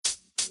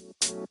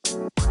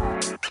Disney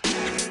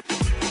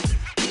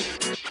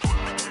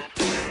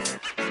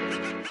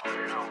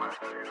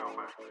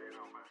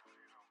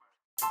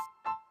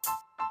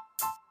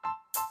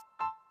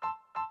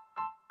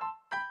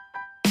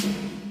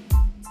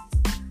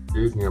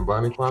and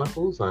Bonnie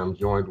Chronicles. I am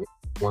joined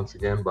once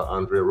again by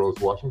Andrea Rose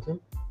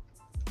Washington.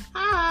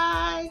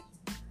 Hi.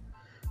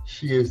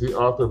 She is the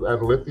author of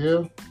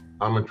Adelithia,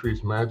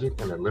 Amontrese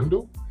Magic, and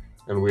Elendil.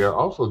 And we are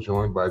also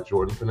joined by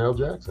Jordan Fennell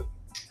Jackson.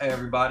 Hey,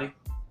 everybody.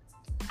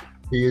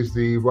 He is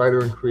the writer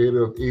and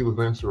creator of Eve of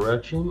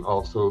Insurrection,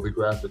 also the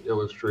graphic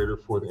illustrator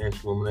for the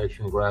Ancient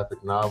Illumination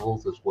graphic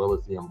novels, as well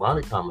as the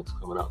Mbani comics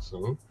coming out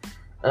soon,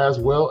 as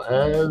well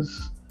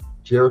as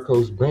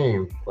Jericho's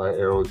Bane by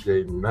Arrow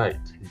J.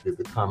 Knight. He did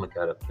the comic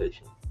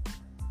adaptation.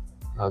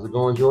 How's it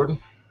going, Jordan?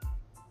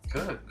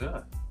 Good.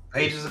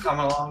 Pages are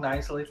coming along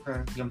nicely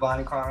for the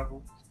Mbani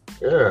Chronicles.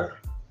 Yeah.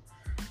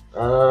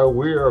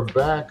 We are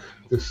back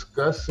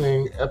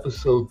discussing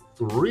episode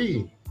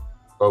 3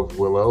 of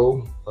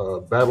Willow,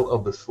 Battle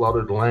of the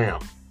Slaughtered Lamb.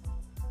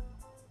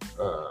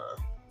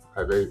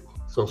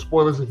 So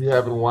spoilers if you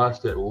haven't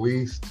watched at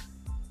least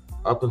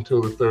up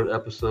until the 3rd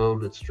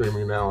episode. It's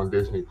streaming now on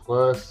Disney+.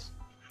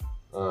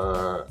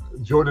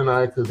 Jordan and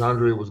I, because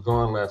Andrea was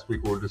gone last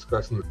week, we were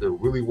discussing that there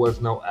really was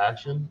no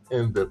action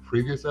in the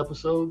previous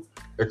episode,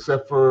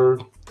 except for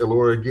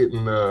Elora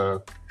getting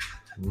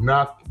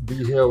knocked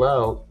the hell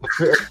out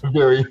at the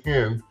very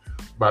end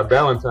by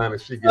Valentine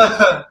as she gets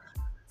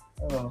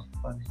Oh,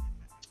 funny.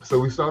 So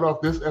we start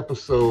off this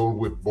episode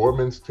with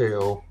Borman's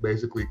tale.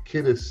 Basically,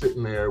 Kit is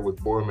sitting there with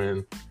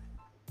Borman,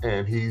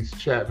 and he's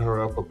chatting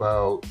her up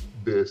about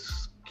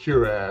this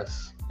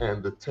cuirass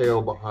and the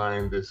tale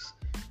behind this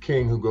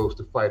king who goes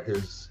to fight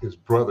his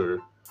brother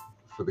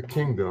for the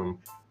kingdom.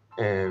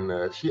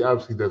 And she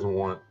obviously doesn't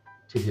want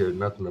to hear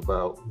nothing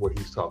about what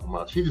he's talking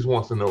about. She just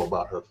wants to know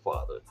about her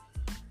father.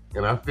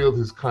 And I feel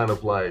this is kind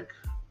of like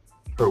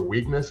her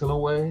weakness in a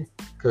way,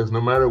 because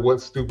no matter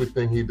what stupid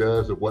thing he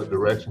does or what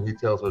direction he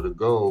tells her to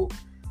go,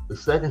 the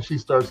second she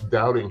starts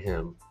doubting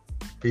him,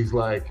 he's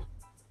like,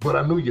 but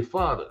I knew your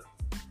father.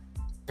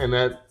 And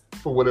that,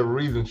 for whatever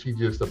reason, she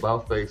just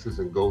about faces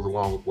and goes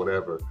along with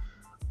whatever.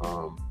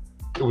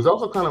 It was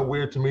also kind of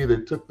weird to me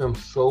that it took them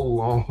so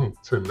long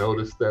to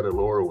notice that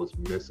Elora was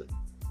missing.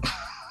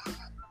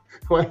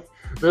 Like,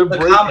 they're The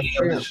breaking comedy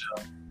of in. the show.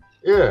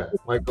 Yeah,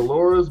 like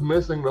Elora's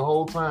missing the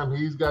whole time.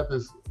 He's got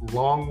this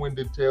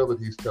long-winded tale that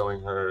he's telling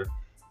her.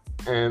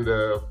 And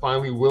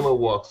finally Willow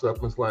walks up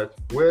and is like,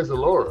 where's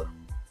Elora?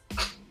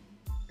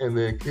 And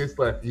then Kit's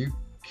like, you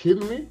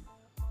kidding me?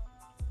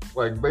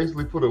 Like,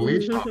 basically put a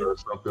leash on her or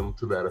something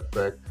to that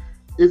effect.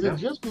 Is it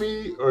just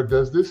me, or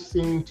does this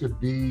seem to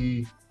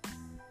be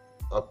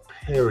a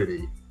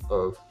parody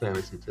of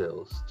fantasy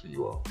tales to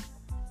you all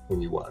when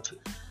you watch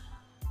it?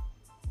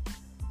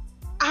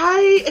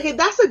 Okay,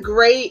 that's a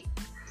great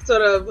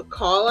sort of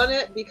call on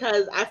it,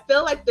 because I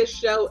feel like the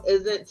show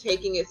isn't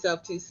taking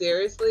itself too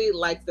seriously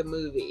like the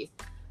movie.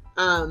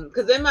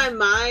 Because in my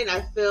mind,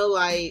 I feel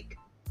like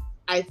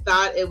I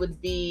thought it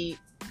would be,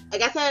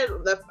 like I said,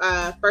 the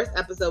first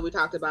episode we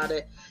talked about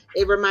it,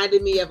 it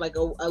reminded me of like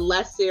a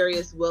less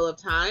serious Wheel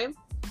of Time.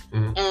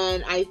 Mm-hmm.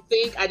 And I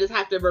think I just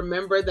have to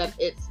remember that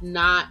it's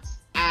not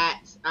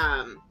at,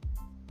 I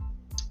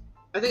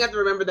think I have to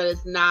remember that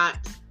it's not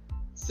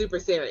super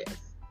serious.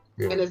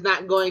 Yeah. And it's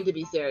not going to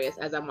be serious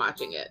as I'm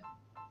watching it.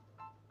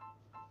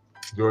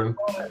 Jordan?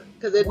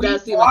 Because it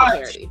does seem like a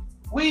parody.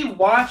 We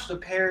watched a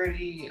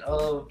parody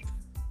of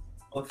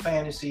a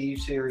fantasy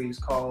series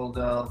called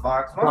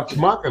Vox Machina. Vox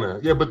Machina.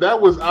 Yeah, but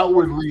that was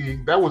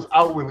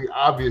outwardly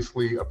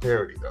obviously a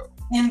parody though.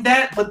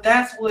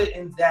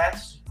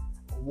 That's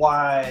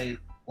why,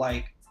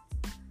 like,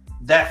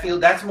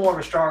 that's more of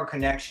a strong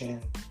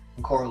connection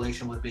and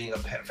correlation with being a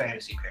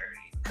fantasy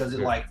parody, because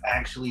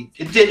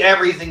it did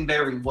everything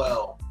very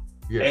well.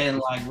 Yeah. And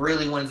like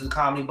really went into the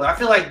comedy, but I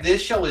feel like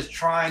this show is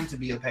trying to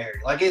be a parody.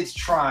 Like, it's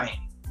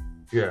trying.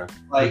 Yeah.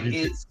 Like,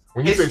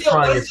 when you say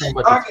trying, it seems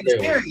like dark and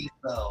serious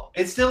though.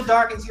 It's still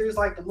dark and serious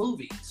like the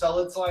movie. So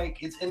it's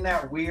like it's in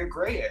that weird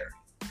gray area.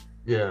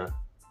 Yeah.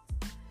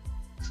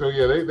 So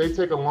yeah, they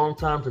take a long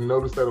time to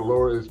notice that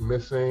Elora is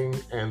missing,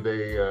 and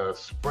they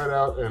spread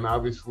out. And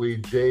obviously,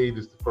 Jade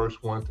is the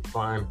first one to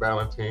find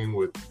Valentine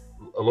with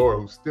Elora,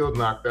 who's still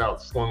knocked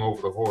out, slung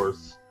over the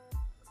horse,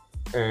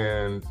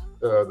 and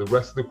the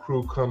rest of the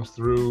crew comes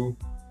through,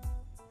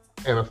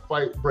 and a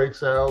fight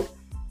breaks out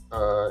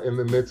in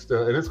the midst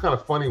of, and it's kind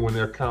of funny when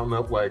they're counting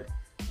up like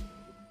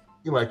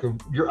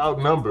you're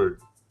outnumbered,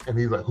 and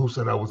he's like, who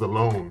said I was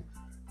alone?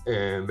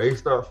 And they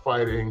start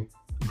fighting.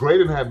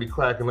 Graydon had me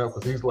cracking up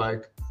because he's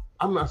like,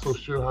 I'm not so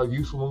sure how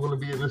useful I'm going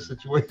to be in this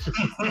situation.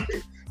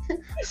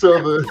 So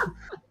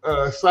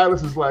the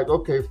Silas is like,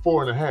 okay,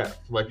 4.5.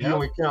 Like, he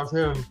only counts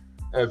him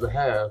as a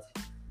half,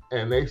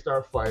 and they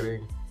start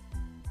fighting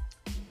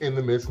in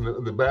the midst,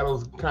 and the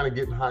battle's kind of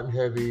getting hot and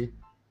heavy.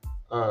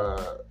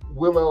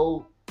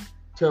 Willow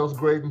tells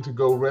Graydon to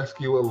go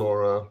rescue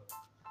Elora,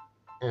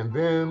 and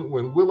then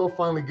when Willow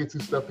finally gets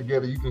his stuff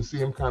together, you can see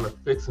him kind of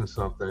fixing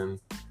something.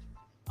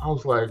 I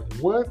was like,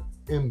 what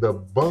in the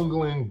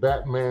bungling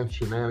Batman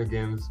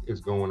shenanigans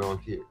is going on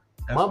here?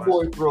 That's My what I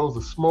boy said. throws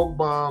a smoke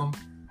bomb,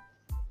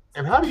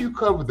 and how do you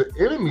cover the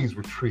enemy's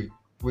retreat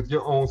with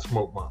your own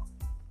smoke bomb?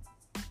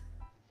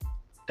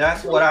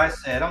 That's what I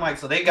said. I'm like,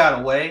 so they got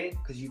away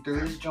because you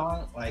threw this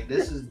joint? Like,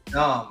 this is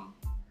dumb.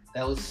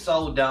 That was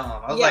so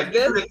dumb. I was like,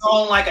 you could have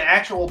thrown like an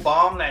actual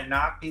bomb that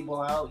knocked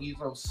people out. You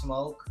throw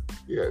smoke.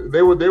 Yeah,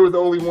 they were the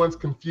only ones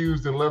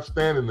confused and left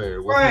standing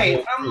there.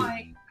 Right. I'm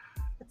like,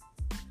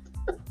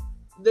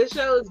 this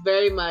show is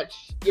very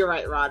much, you're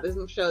right, Rod, this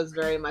show is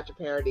very much a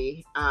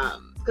parody.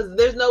 Because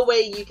there's no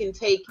way you can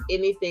take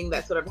anything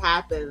that sort of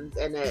happens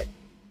in it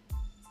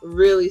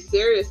really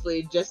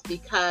seriously just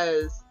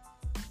because.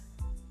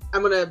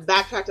 I'm gonna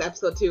backtrack to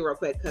episode 2 real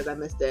quick because I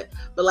missed it.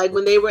 But like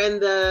when they were in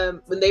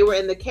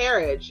the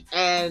carriage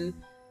and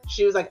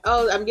she was like,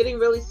 "Oh, I'm getting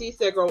really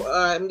seasick or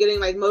I'm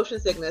getting like motion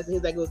sickness," and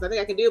he's like, "There's nothing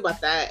I can do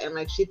about that." And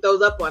like she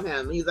throws up on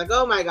him. He's like,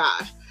 "Oh my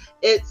gosh!"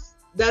 It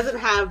doesn't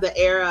have the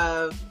air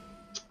of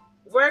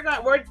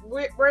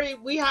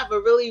we have a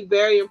really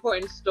very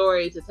important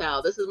story to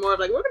tell. This is more of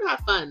like we're gonna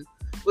have fun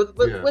with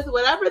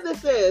whatever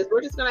this is.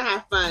 We're just gonna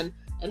have fun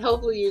and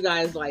hopefully you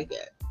guys like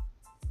it.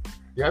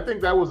 Yeah, I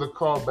think that was a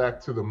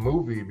callback to the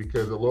movie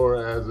because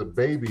Allura, as a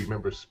baby,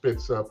 remember,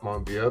 spits up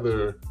on the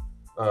other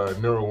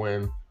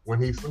Neuroin when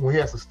he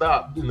has to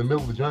stop in the middle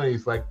of the journey.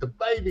 He's like, "The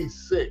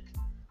baby's sick,"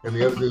 and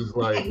the other dude's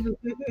like,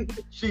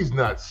 "She's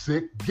not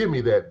sick. Give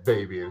me that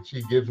baby." And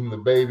she gives him the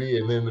baby,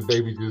 and then the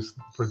baby just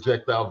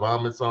projectile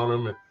vomits on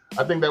him. And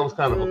I think that was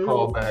kind of a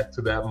callback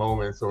to that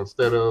moment. So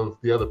instead of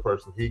the other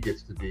person, he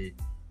gets to be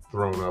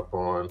thrown up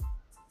on.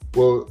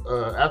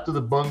 Well, after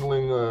the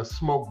bungling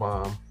smoke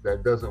bomb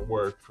that doesn't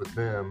work for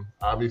them,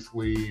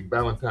 obviously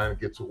Valentine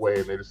gets away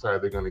and they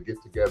decide they're going to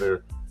get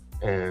together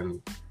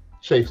and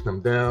chase them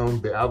down.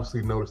 They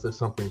obviously notice that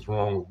something's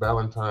wrong with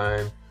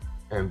Valentine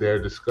and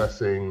they're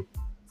discussing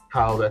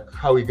how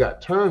he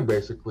got turned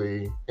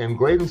basically. And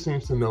Graydon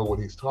seems to know what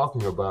he's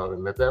talking about.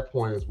 And at that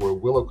point is where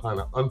Willow kind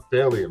of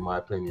unfairly, in my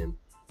opinion,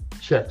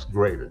 checks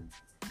Graydon.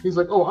 He's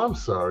like, "Oh, I'm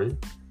sorry.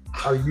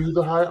 Are you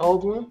the High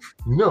Alderman?"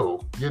 "No,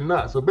 you're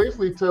not." So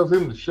basically tells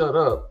him to shut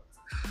up.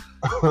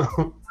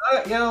 I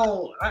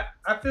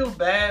feel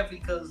bad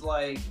because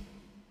like,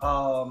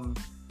 oh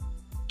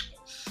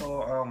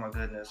my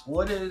goodness.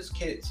 What is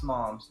Kit's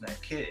mom's name?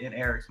 Kit and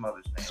Eric's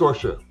mother's name?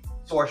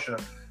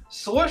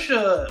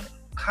 Sorsha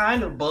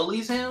kind of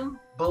bullies him,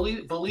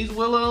 bullies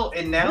Willow,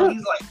 and now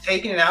he's like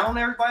taking it out on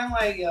everybody. I'm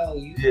like, yo,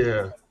 you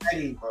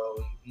petty, bro.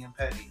 You being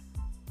petty.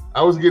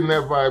 I was getting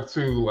that vibe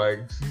too.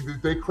 Like, see,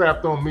 they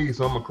crapped on me,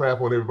 so I'm gonna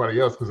crap on everybody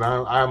else because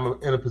I'm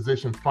in a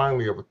position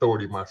finally of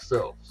authority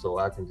myself, so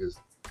I can just.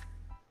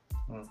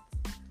 What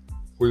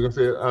are you gonna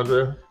say,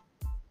 Andrea?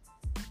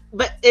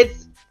 But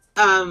it's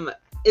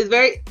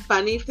very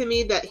funny to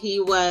me that he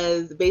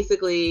was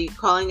basically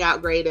calling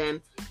out Graydon,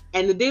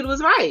 and the dude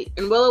was right,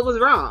 and Willow was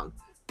wrong.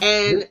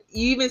 And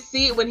you even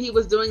see it when he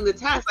was doing the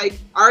test. Like,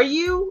 are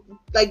you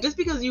like just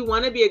because you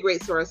want to be a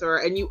great sorcerer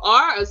and you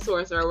are a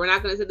sorcerer? We're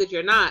not going to say that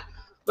you're not.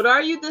 But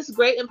are you this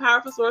great and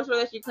powerful sorcerer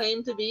that you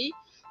claim to be?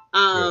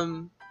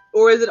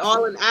 Or is it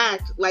all an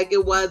act like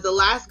it was the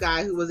last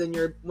guy who was in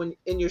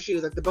your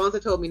shoes? Like, the bones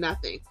have told me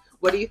nothing.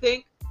 What do you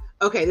think?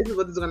 Okay, this is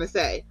what this is going to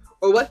say.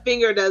 Or what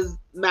finger does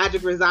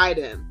magic reside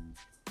in?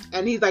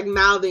 And he's like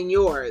mouthing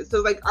yours. So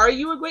it's like, are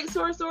you a great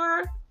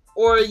sorcerer?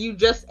 Or are you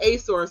just a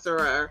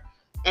sorcerer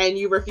and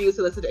you refuse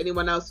to listen to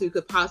anyone else who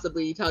could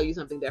possibly tell you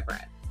something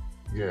different?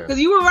 Yeah. Because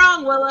you were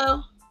wrong,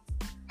 Willow.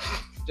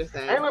 Just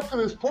saying. And up to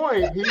this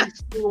point, he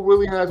still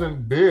really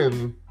hasn't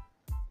been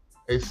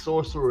a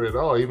sorcerer at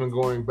all. Even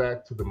going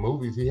back to the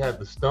movies, he had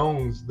the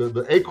stones,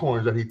 the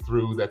acorns that he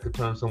threw that could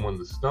turn someone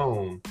to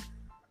stone.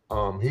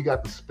 He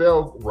got the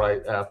spell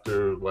right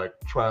after like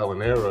trial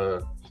and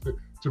error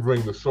to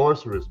bring the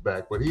sorceress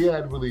back. But he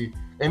had really,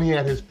 and he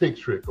had his pig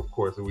trick, of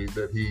course,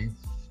 that he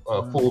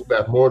fooled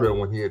Beth Mortar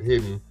when he had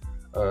hidden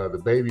the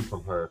baby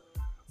from her.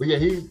 But yeah,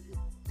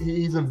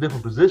 he's in a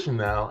different position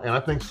now, and I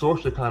think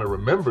Sorsha kind of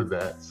remembered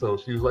that. So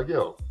she was like,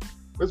 "Yo,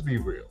 let's be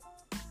real.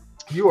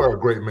 You are a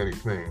great many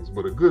things,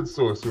 but a good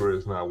sorcerer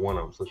is not one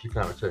of them." So she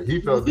kind of checked.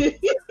 He felt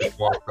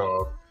walked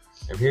off,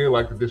 and here,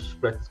 like, the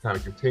disrespect just kind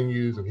of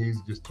continues, and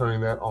he's just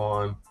turning that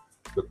on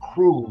the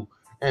crew.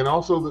 And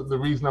also, the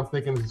reason I'm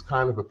thinking this is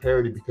kind of a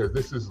parody because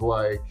this is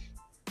like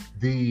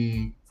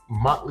the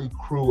motley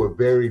crew of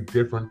very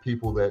different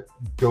people that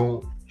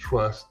don't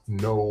trust,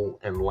 know,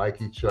 and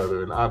like each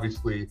other. And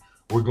obviously,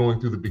 we're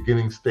going through the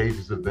beginning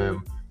stages of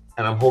them.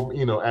 And I'm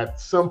hoping, at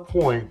some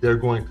point, they're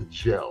going to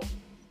gel.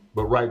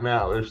 But right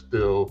now, they're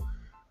still,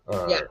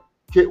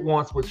 Kit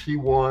wants what she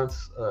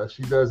wants.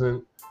 She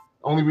doesn't.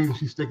 Only reason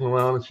she's sticking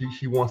around is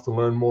she wants to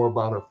learn more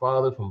about her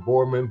father from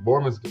Boorman.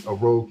 Boorman's a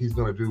rogue. He's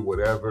going to do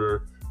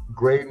whatever.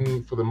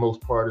 Graydon, for the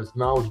most part, is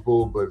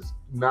knowledgeable, but is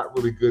not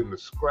really good in the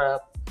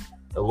scrap.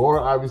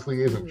 Allura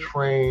obviously isn't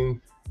trained,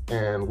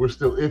 and we're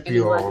still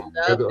iffy on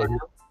whether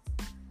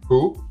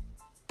who?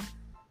 I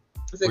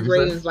said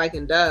Graydon's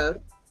liking Dove.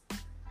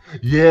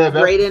 Yeah,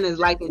 Graydon is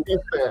liking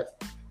that.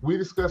 we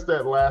discussed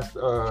that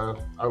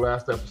our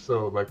last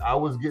episode. Like, I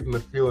was getting the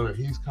feeling that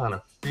he's kind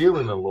of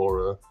feeling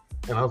Alora,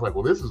 and I was like,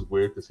 well, this is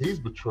weird because he's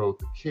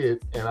betrothed the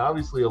kid, and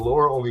obviously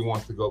Alora only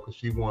wants to go because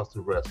she wants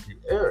to rescue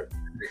Eric.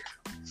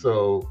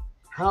 So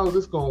how is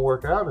this going to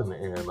work out in the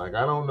end? Like,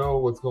 I don't know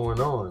what's going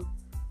on.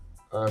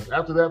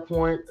 After that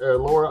point,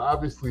 Laura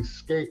obviously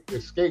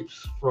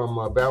escapes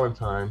from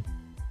Valentine,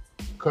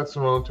 cuts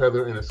her own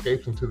tether, and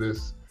escapes into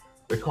this,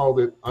 they called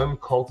it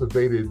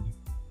uncultivated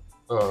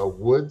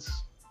woods,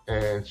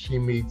 and she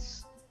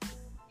meets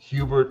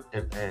Hubert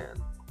and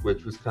Anne,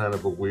 which was kind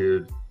of a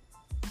weird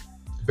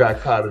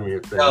dichotomy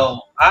of things.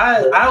 No,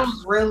 I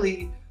was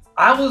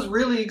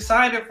really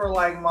excited for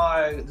like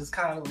this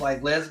kind of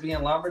like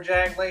lesbian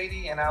lumberjack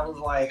lady, and I was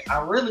like,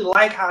 I really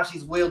like how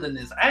she's wielding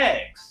this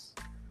axe.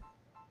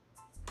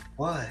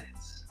 What?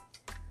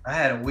 I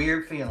had a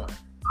weird feeling.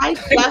 I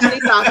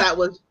definitely thought I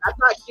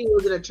thought she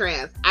was in a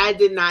trance. I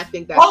did not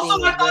think that also,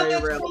 scene was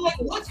very real.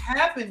 Like, what's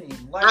happening?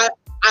 Like,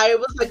 I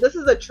was like, this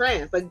is a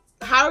trance. Like,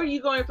 how are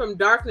you going from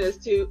darkness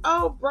to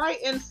bright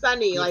and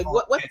sunny? Like,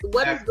 what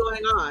is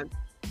going on?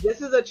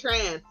 This is a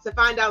trance. To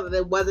find out that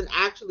it wasn't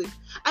actually,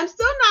 I'm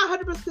still not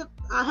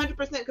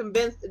 100%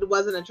 convinced it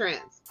wasn't a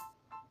trance.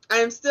 I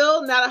am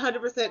still not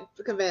 100%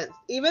 convinced,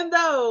 even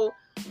though,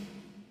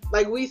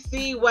 like, we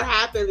see what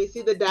happened, we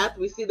see the death,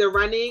 we see the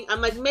running.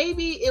 I'm like,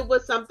 maybe it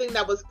was something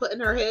that was put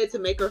in her head to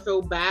make her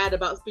feel bad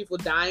about people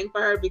dying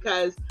for her,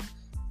 because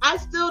I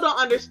still don't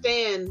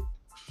understand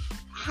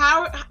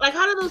how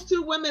do those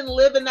two women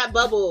live in that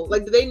bubble?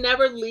 Like, do they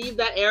never leave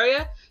that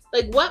area?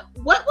 Like, what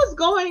was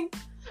going?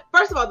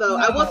 First of all, though,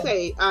 I will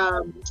say,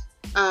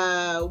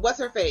 what's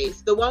her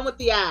face? The one with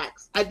the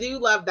axe. I do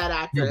love that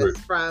actress.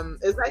 It's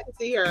nice to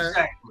see her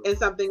in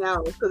something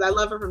else, because I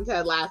love her from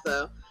Ted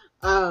Lasso.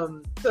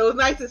 So it was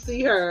nice to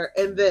see her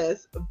in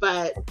this,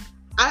 but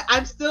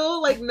I'm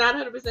still like not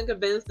 100%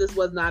 convinced this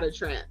was not a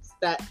trance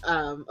that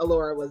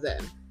Alora was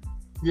in.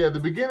 Yeah,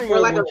 the beginning, or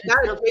like maybe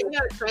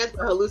not a trance,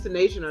 but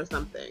hallucination or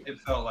something. It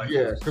felt like,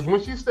 yeah, because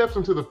when she steps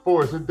into the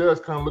forest, it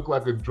does kind of look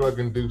like a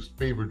drug-induced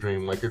fever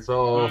dream. Like, it's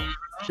all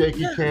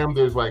shaky cam.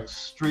 There's like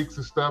streaks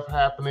of stuff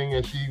happening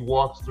as she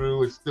walks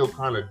through. It's still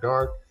kind of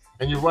dark,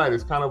 and you're right.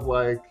 It's kind of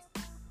like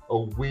a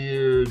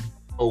weird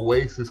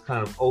oasis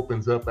kind of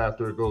opens up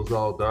after it goes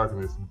all dark,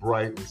 and it's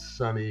bright and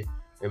sunny,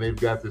 and they've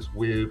got this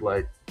weird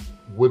like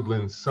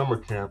woodland summer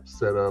camp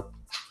set up.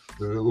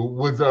 The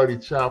wood's already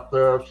chopped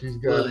up. She's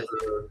got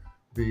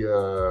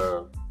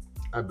the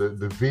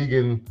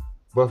vegan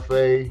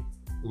buffet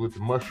with the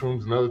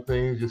mushrooms and other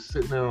things just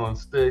sitting there on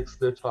sticks.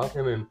 They're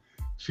talking, and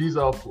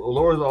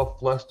Laura's all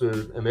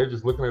flustered, and they're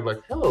just looking at her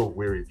like, hello,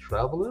 weary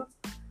traveler.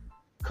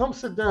 Come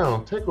sit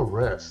down, take a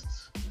rest.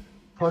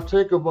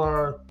 Partake of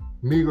our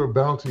meager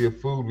bounty of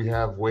food we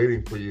have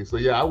waiting for you. So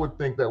yeah, I would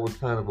think that was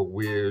kind of a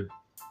weird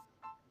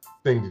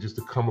thing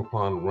to come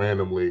upon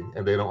randomly,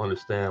 and they don't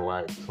understand,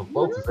 like, some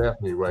folks is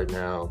after me right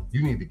now.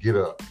 You need to get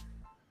up.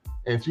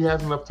 And she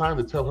has enough time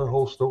to tell her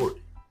whole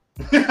story.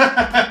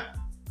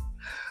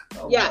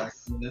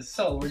 Yes. It's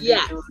so ridiculous.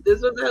 Yes,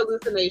 this was a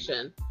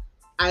hallucination.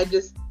 I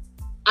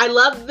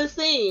loved the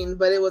scene,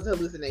 but it was a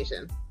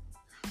hallucination.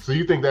 So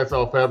you think that's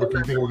all fabricated?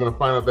 You think we're going to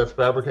find out that's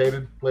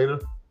fabricated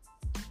later?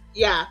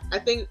 Yeah, I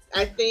think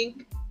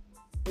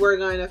we're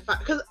going to find,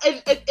 because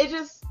it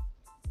just,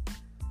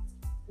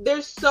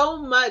 there's so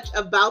much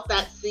about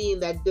that scene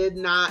that did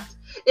not,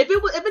 if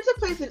it took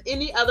place in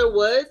any other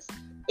woods,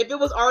 if it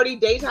was already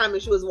daytime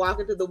and she was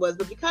walking through the woods,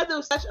 but because it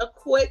was such a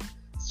quick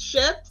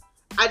shift,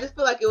 I just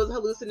feel like it was a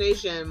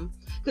hallucination.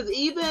 Because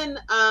even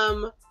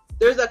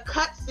there's a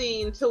cut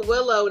scene to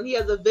Willow, and he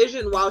has a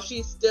vision while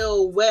she's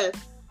still with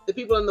the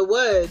people in the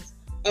woods,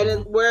 and then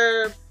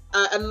where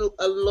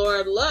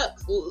Laura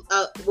looks,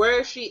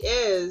 where she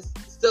is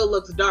still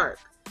looks dark,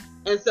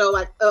 and so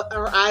like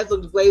her eyes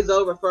looked glazed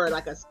over for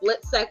like a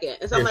split second,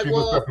 and so I'm like, she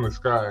looked up in the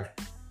sky.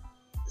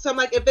 So I'm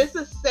like, if it's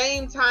the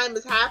same time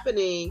as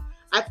happening,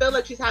 I feel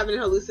like she's having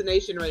a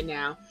hallucination right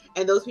now,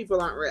 and those people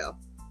aren't real.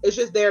 It's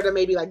just there to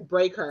maybe like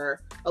break her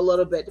a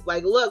little bit.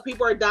 Like, look,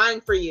 people are dying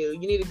for you.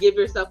 You need to give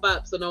yourself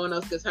up so no one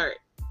else gets hurt.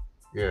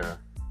 Yeah.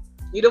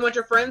 You don't want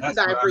your friends to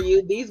die for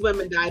you. These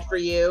women died for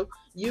you.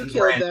 You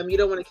killed them. You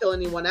don't want to kill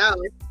anyone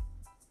else.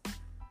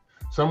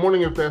 So I'm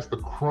wondering if that's the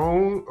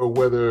crone, or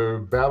whether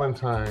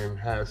Valentine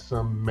has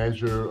some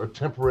measure or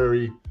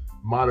temporary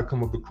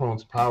modicum of the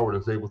crone's power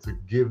that's able to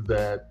give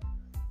that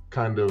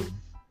kind of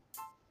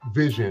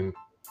vision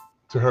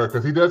to her,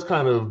 because he does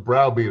kind of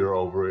browbeat her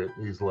over it.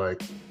 He's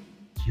like,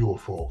 it's your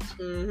fault.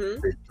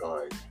 They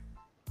died.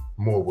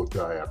 More will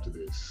die after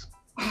this.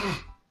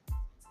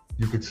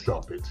 You could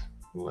stop it.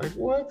 I'm like,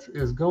 what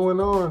is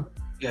going on?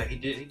 Yeah, he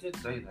did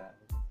say that.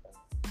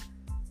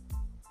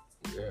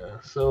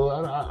 Yeah, so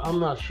I'm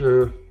not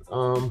sure.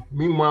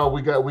 Meanwhile,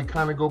 we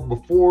kind of go,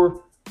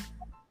 before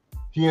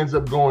he ends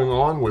up going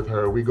on with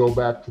her, we go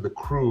back to the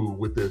crew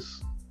with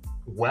this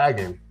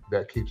wagon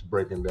that keeps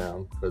breaking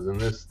down, because in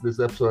this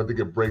episode, I think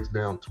it breaks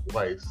down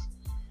twice,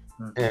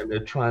 and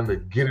they're trying to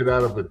get it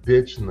out of a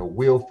ditch, and the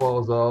wheel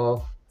falls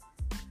off,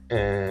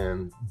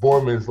 and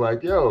Boorman's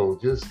like, yo,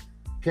 just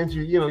can't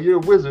you, you're a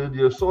wizard,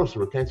 you're a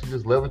sorcerer. Can't you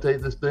just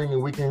levitate this thing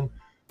and we can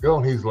go?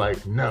 And he's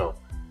like, no.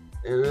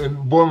 And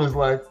Borman's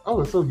like,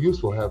 oh, it's so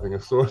useful having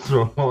a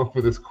sorcerer on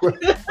for this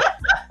quest.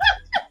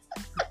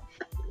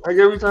 Like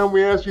every time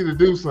we ask you to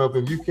do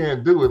something, you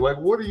can't do it. Like,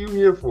 what are you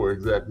here for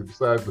exactly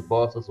besides to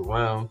boss us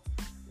around?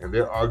 And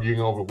they're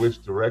arguing over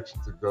which direction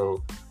to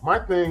go. My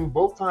thing,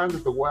 both times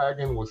that the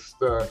wagon was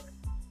stuck,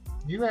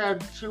 you had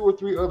 2 or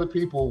 3 other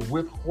people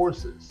with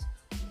horses.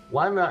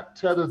 Why not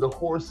tether the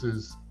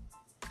horses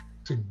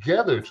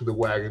together to the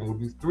wagon? Would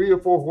be 3 or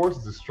 4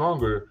 horses is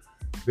stronger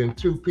than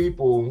 2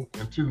 people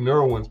and 2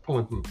 Nerwins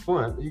pulling from the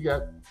front. You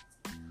got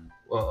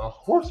a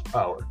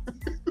horsepower.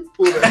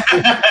 Pull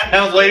that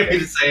I was waiting for you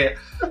to say it.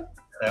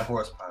 That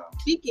horsepower.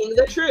 Speaking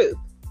the truth.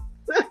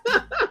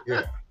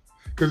 Yeah.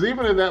 Because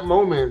even in that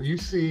moment, you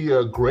see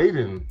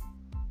Graydon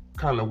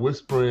kind of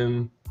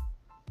whispering.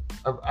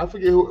 I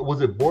forget who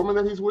was it. Borman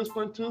that he's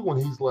whispering to when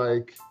he's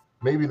like,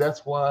 maybe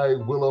that's why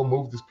Willow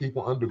moved his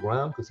people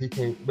underground because he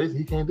can't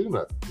do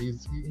nothing.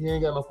 He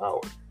ain't got no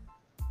power.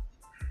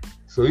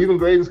 So even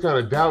Graydon's kind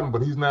of doubting,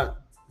 but he's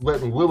not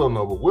letting Willow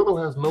know. But Willow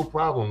has no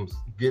problems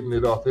getting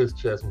it off his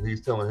chest when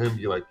he's telling him,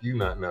 "You're like you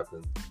not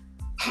nothing."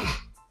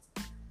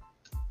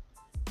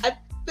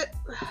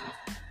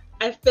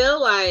 I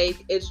feel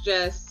like it's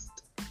just.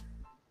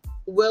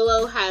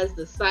 Willow has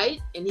the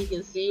sight and he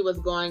can see what's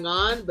going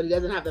on, but he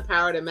doesn't have the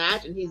power to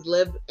match. And he's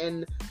lived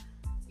in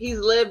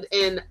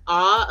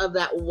awe of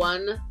that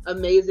one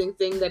amazing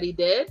thing that he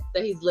did.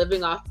 That he's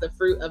living off the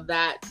fruit of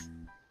that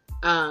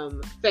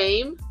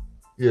fame.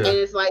 Yeah. And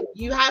it's like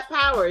you have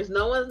powers.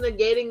 No one's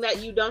negating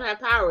that you don't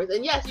have powers.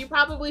 And yes, you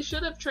probably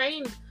should have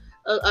trained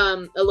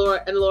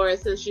Elora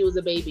since she was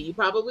a baby. You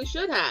probably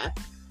should have.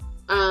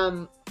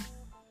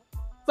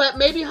 But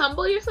maybe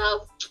humble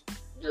yourself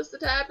just a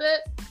tad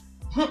bit.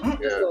 Yeah.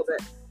 Just a little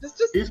bit.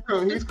 He's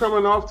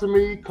coming off to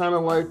me kind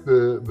of like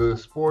the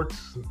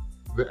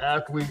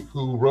athlete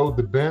who rode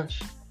the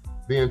bench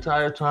the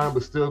entire time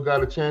but still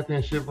got a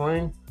championship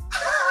ring.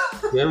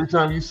 Every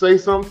time you say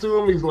something to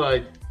him, he's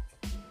like,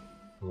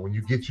 when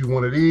you get you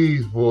one of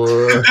these,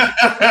 boy.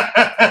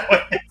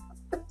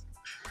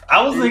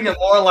 I was thinking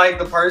more like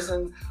the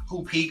person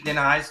who peaked in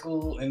high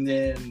school and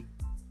then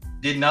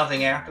did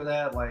nothing after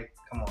that. Like,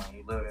 come on,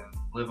 you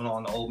living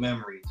on the old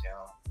memories,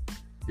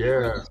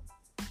 Yeah.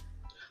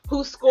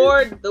 Who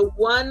scored the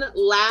one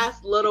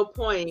last little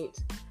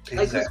point? Exactly.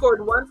 Like who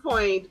scored 1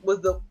 point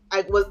was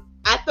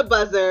at the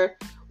buzzer.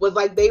 Was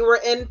like they were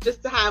in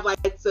just to have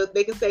like so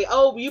they can say,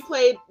 oh, you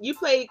played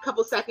a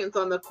couple seconds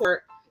on the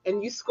court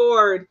and you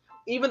scored,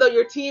 even though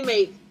your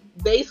teammates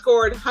they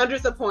scored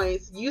hundreds of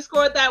points. You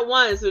scored that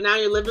one, so now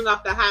you're living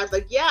off the highs.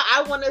 Like, yeah,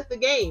 I won us the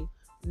game.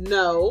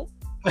 No,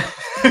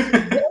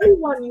 they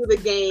won you the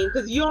game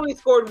because you only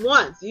scored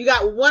once. You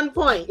got 1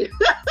 point.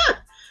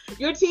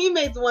 Your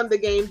teammates won the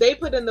game. They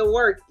put in the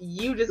work.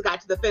 You just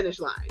got to the finish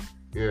line.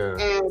 Yeah.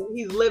 And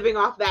he's living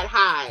off that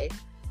high.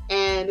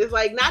 And it's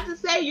like, not to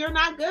say you're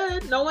not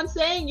good. No one's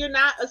saying you're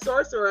not a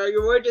sorcerer.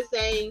 We're just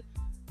saying,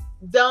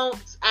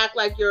 don't act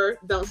like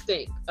don't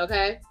stink.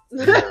 Okay.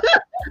 Yeah.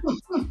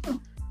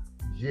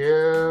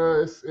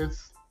 Yeah.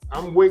 It's.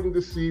 I'm waiting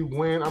to see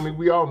when. I mean,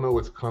 we all know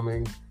it's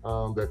coming.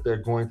 That they're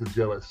going to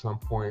gel at some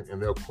point, and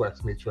they'll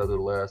question each other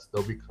less.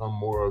 They'll become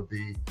more of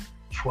the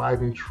tried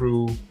and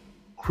true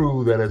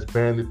crew that has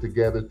banded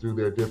together through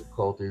their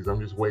difficulties.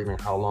 I'm just waiting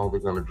how long they're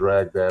going to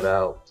drag that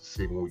out to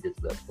see when we get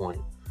to that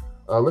point.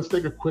 Let's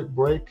take a quick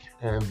break,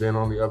 and then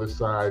on the other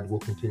side, we'll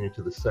continue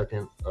to the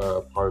second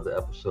part of the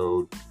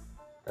episode.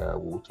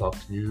 We'll talk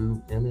to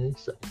you in a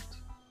second.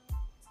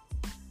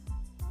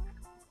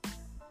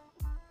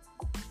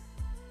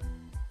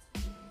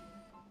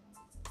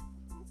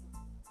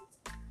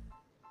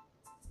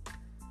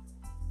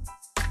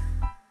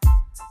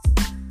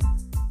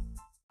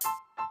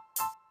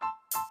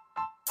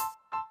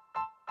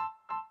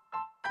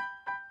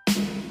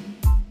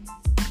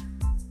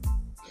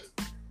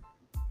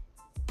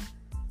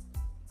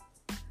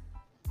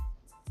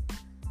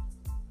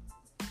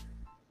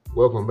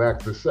 Welcome back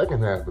to the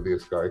second half of the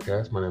Askari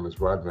cast. My name is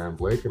Rod Van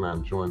Blake, and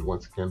I'm joined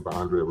once again by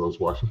Andrea Rose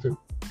Washington.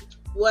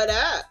 What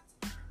up?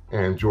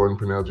 And Jordan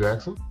Purnell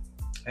Jackson.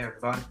 Hey,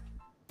 everybody.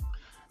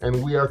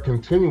 And we are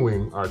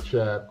continuing our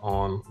chat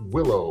on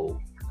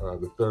Willow,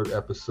 the 3rd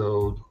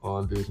episode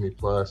on Disney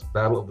Plus,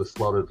 Battle of the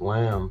Slaughtered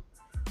Lamb.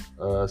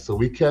 So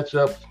we catch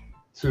up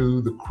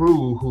to the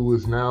crew who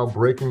is now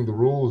breaking the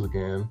rules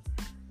again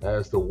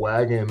as the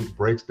wagon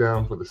breaks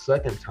down for the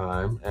second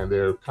time, and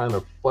they're kind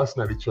of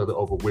fussing at each other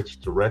over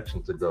which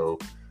direction to go.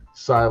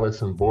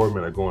 Silas and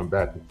Boardman are going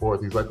back and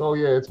forth. He's like, oh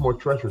yeah, it's more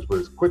treacherous, but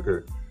it's quicker.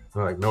 And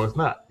they're like, no, it's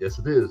not. Yes,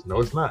 it is.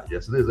 No, it's not.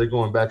 Yes, it is. They're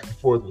going back and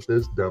forth with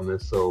this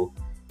dumbness. So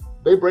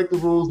they break the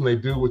rules and they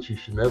do what you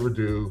should never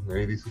do in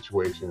any of these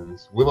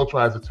situations. Willow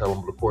tries to tell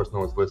them, but of course no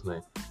one's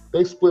listening.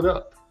 They split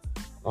up.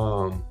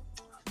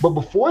 But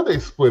before they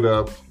split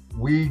up,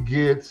 we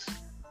get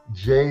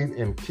Jade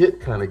and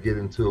Kit kind of get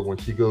into it when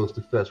she goes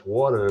to fetch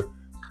water,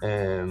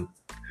 and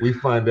we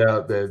find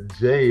out that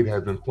Jade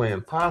has been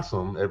playing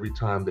possum every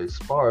time they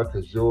spar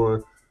because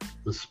you're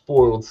the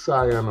spoiled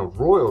scion of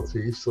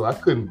royalty, so I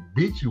couldn't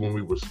beat you when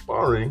we were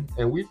sparring.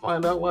 And we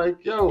find out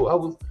like,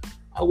 yo,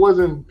 I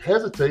wasn't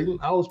hesitating,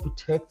 I was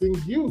protecting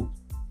you.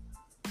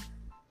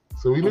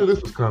 So we knew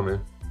this was coming.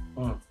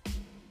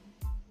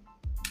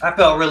 I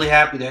felt really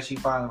happy that she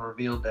finally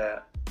revealed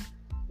that.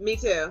 Me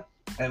too.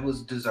 It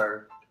was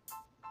deserved.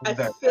 I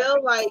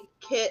feel like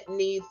Kit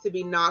needs to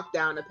be knocked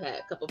down a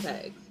couple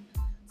pegs.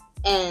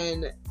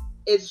 And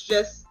it's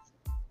just,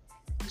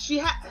 she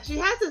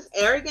has this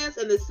arrogance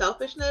and this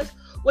selfishness,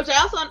 which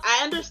I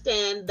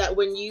understand that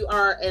when you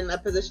are in a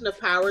position of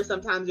power,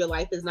 sometimes your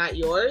life is not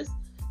yours.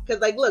 Because,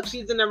 like, look,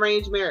 she's in an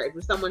arranged marriage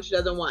with someone she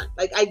doesn't want.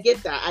 Like, I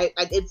get that.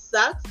 It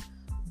sucks.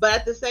 But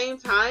at the same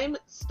time,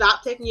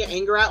 stop taking your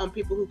anger out on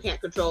people who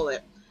can't control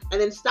it. And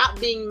then stop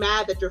being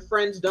mad that your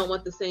friends don't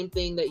want the same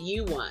thing that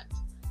you want.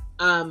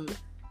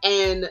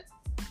 And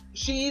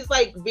she's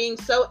like being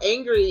so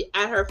angry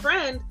at her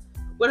friend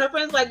when her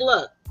friend's like,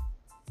 look,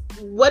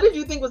 what did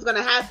you think was going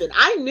to happen?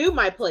 I knew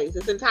my place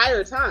this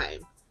entire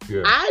time.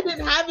 Yeah. I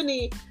didn't have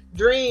any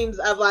dreams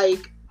of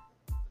like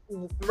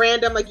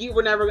random, like you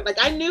were never, like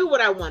I knew what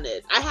I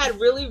wanted. I had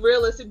really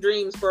realistic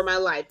dreams for my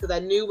life because I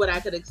knew what I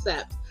could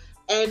accept.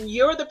 And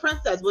you're the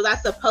princess. Was I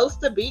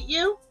supposed to beat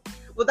you?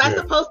 Was I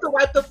supposed to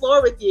wipe the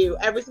floor with you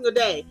every single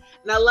day?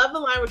 And I love the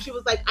line where she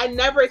was like, I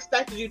never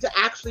expected you to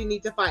actually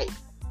need to fight.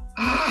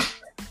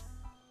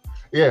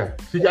 Yeah,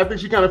 I think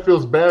she kind of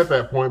feels bad at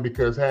that point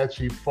because had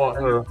she fought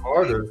her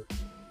harder,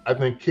 I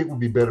think Kit would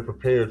be better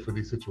prepared for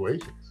these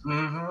situations.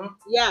 Mm-hmm.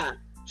 Yeah.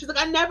 She's like,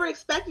 I never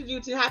expected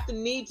you to have to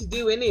need to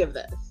do any of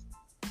this.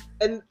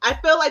 And I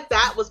feel like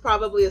that was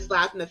probably a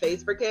slap in the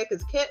face for Kit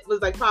because Kit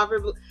was like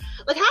probably,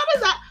 like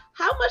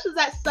how much does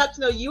that suck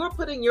to know you were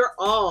putting your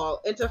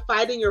all into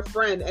fighting your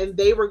friend and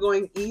they were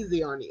going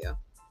easy on you?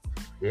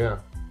 Yeah.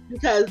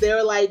 Because they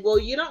were like, well,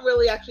 you don't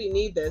really actually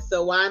need this.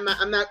 So why am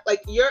I'm not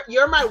like,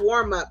 you're my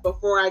warm up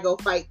before I go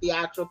fight the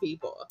actual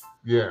people.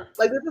 Yeah.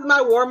 Like this is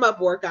my warm up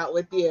workout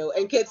with you.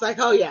 And Kit's like,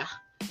 oh yeah,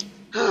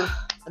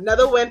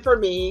 another win for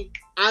me.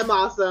 I'm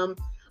awesome.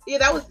 Yeah,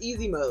 that was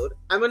easy mode.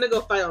 I'm going to go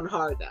fight on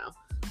hard now.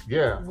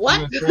 Yeah.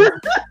 What?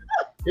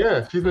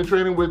 She's been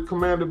training with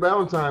Commander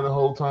Valentine the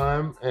whole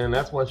time, and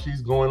that's why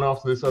she's going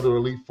off to this other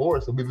elite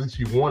force. At least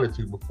she wanted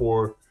to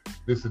before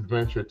this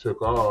adventure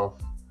took off.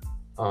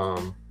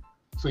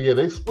 So yeah,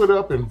 they split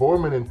up, and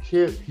Borman and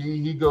Kit,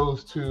 he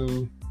goes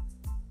to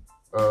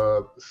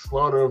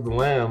Slaughter of the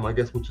Lamb, I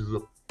guess, which is a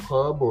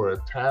pub or a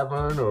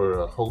tavern or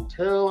a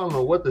hotel. I don't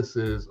know what this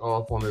is,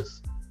 off on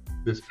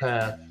this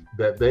path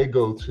that they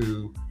go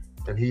to,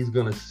 and he's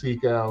gonna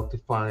seek out to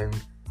find.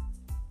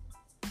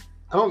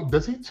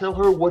 Does he tell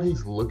her what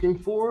he's looking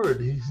for? Or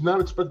he's not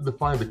expected to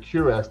find the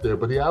cuirass there,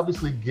 but he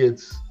obviously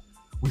gets.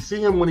 We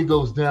see him when he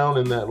goes down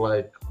in that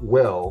like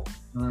well.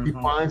 Mm-hmm. He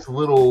finds a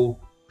little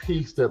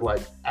piece that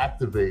like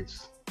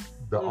activates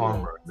the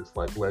armor. This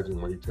like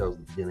legend where he tells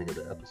the beginning of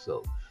the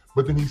episode.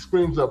 But then he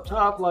screams up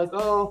top like,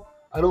 "Oh,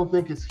 I don't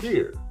think it's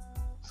here."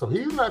 So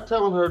he's not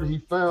telling her that he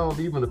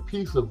found even a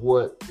piece of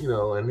what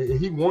and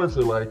he warns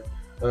her like,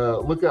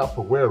 "Look out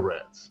for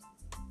were-rats."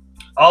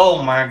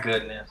 Oh my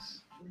goodness.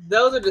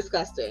 Those are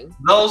disgusting.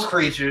 Those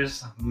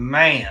creatures,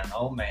 man,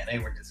 oh man, they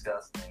were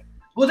disgusting.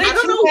 Well, they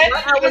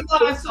I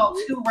thought I saw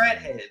two rat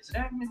heads. Did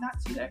I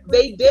not see that?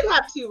 They did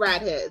have two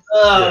rat heads.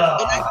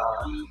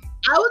 I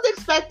was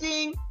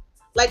expecting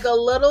like a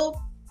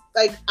little,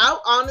 like I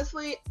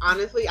honestly,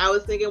 I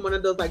was thinking one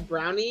of those like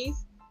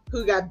brownies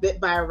who got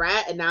bit by a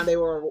rat and now they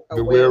were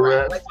a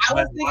were-rat. Like I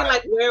was thinking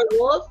like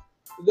werewolf,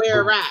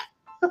 were-rat,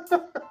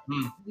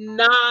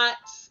 not.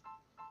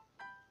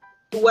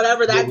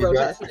 Whatever that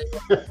grotesque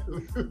is.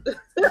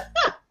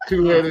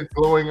 Two-headed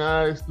glowing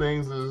eyes,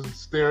 things is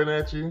staring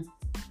at you.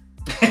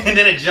 And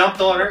then it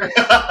jumped on her.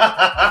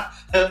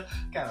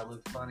 Kind of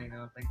looks funny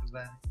now, I think of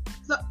that.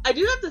 So I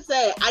do have to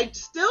say, I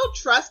still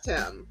trust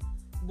him,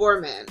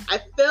 Borman.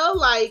 I feel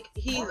like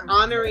he's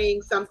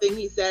honoring something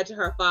he said to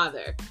her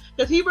father.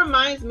 Because he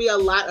reminds me a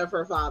lot of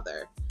her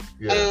father.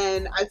 Yeah.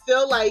 And I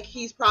feel like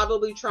he's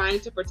probably trying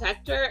to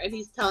protect her, and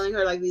he's telling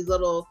her like these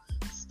little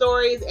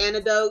stories,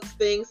 anecdotes,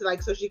 things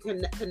like so she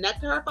can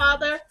connect to her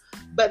father,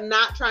 but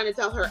not trying to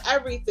tell her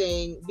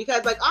everything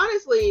because like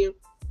honestly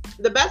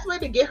the best way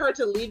to get her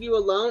to leave you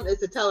alone is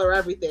to tell her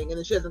everything and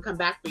then she doesn't come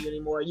back for you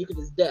anymore. You can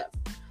just dip.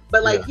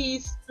 But like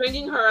he's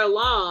stringing her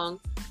along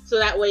so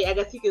that way I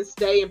guess he can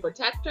stay and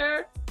protect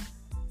her.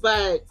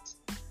 But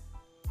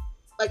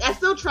like I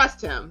still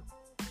trust him.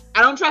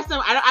 I don't trust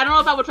him. I don't know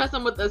if I would trust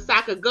him with a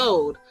sack of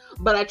gold,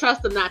 but I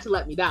trust him not to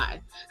let me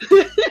die.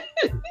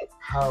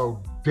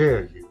 How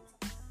dare you?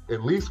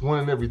 At least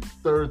one in every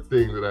third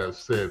thing that I've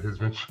said has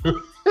been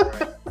true.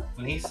 Right.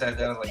 When he said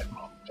that, I was like,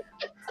 oh.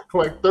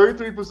 Like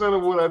 33%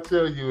 of what I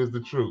tell you is the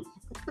truth.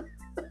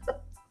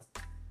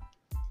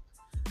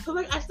 So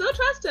like, I still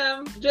trust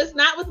him, just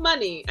not with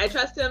money. I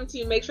trust him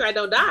to make sure I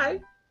don't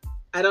die.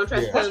 I don't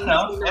trust him to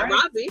not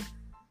rob me.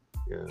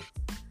 Yeah.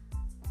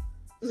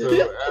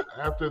 So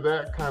after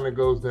that kind of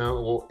goes down,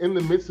 well, in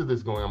the midst of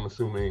this going, I'm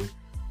assuming,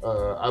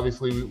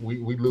 obviously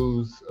we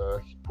lose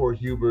poor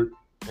Hubert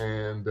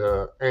and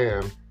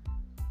Anne.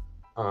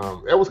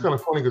 That was kind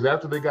of funny because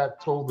after they got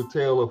told the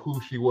tale of who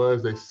she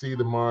was, they see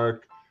the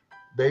mark.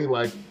 They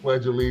like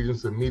pledge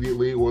allegiance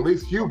immediately, or at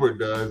least Hubert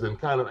does, and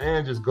kind of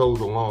Anne just goes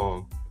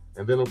along.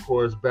 And then of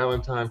course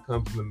Valentine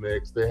comes in the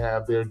mix. They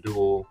have their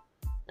duel,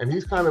 and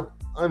he's kind of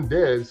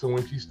undead. So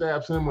when she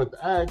stabs him with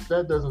the axe,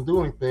 that doesn't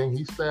do anything.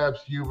 He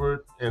stabs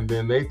Hubert, and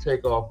then they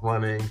take off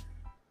running.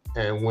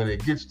 And when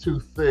it gets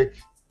too thick,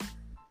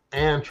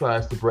 Anne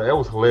tries to break. That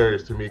was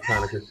hilarious to me,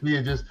 kind of, because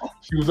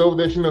she was over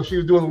there. She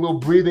was doing a little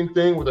breathing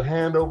thing with her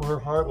hand over her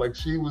heart, like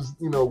she was,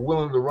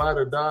 willing to ride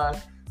or die.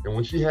 And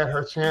when she had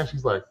her chance,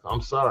 she's like, "I'm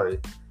sorry,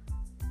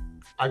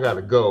 I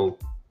gotta go."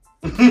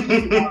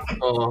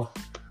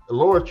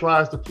 Laura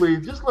tries to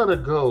plead, "Just let her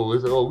go."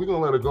 It's like, "Oh, we're gonna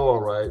let her go, all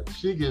right."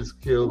 She gets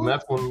killed, and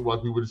that's when,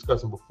 like we were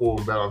discussing before,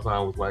 when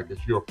Valentine was like,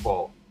 "It's your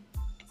fault."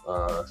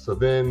 So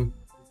then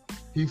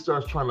he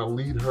starts trying to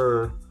lead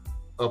her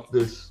up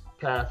this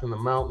path in the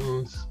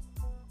mountains.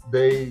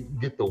 They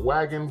get the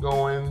wagon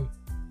going.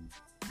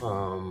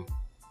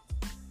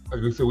 Like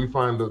we said, we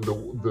find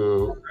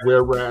the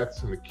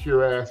were-rats and the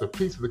cuirass, a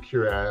piece of the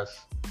cuirass,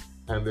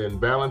 and then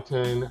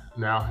Valentine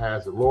now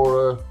has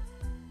Laura,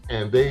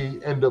 and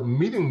they end up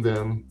meeting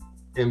them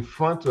in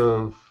front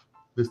of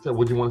this.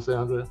 What do you want to say,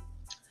 Andrea?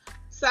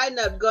 Side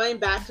note, going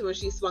back to when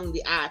she swung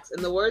the axe,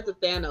 in the words of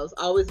Thanos,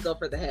 always go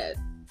for the head.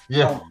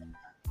 Yeah.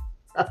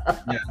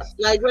 Yes.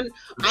 Like when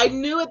I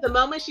knew at the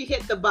moment she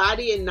hit the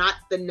body and not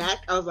the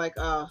neck, I was like,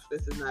 "Oh,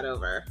 this is not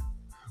over."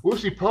 Well,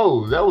 she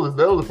posed. That was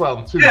a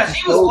problem too. Yeah,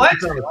 she was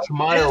She kind of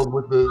smiled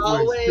with the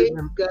always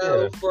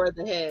go for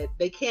the head.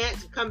 They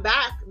can't come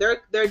back.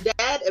 They're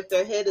dead if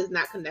their head is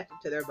not connected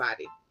to their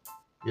body.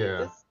 Yeah.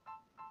 Just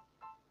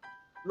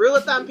rule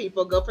of thumb,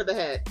 people, go for the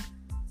head.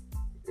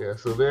 Yeah.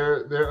 So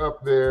they're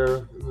up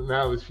there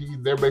now.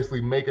 They're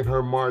basically making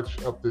her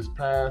march up this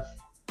path.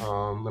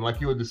 And like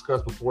you had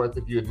discussed before, I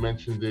think you had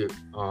mentioned it,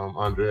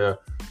 Andrea,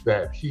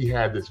 that he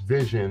had this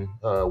vision.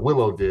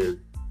 Willow did.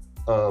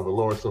 Of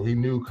Laura, so he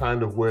knew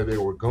kind of where they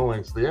were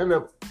going. So they end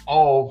up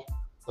all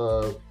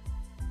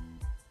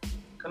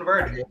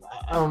converging.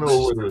 I don't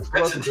know whether it's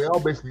close, but they all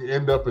basically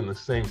end up in the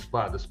same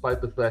spot, despite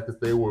the fact that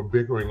they were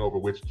bickering over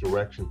which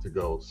direction to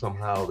go.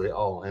 Somehow they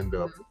all end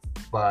up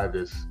by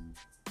this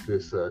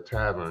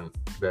tavern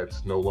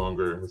that's no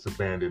longer, it's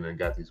abandoned and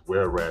got these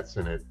were-rats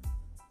in it.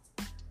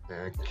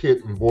 And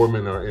Kit and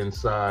Boorman are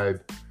inside,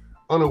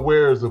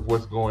 unawares of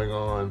what's going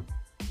on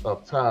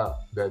up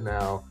top. That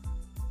now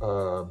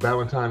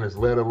Valentine has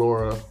led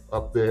Laura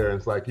up there, and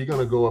it's like, "You're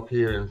gonna go up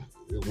here and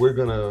we're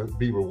gonna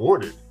be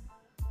rewarded."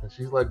 And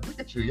she's like, "Look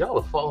at you, y'all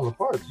are falling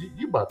apart.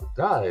 You about to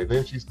die." And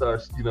then she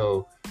starts,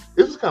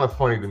 this is kind of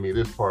funny to me,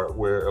 this part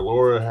where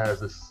Laura has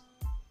this,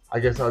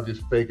 "I guess I'll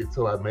just fake it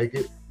till I make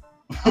it.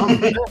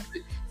 I'm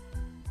magic.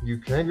 You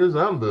Kangers,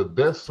 I'm the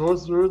best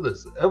sorcerer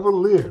that's ever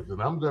lived,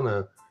 and I'm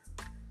gonna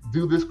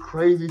do this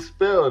crazy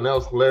spell." And that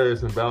was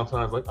hilarious. And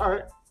Valentine's like, "All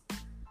right,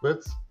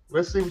 let's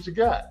see what you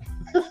got."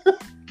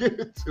 Give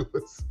it to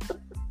us.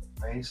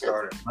 They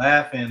started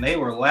laughing. They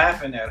were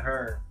laughing at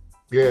her.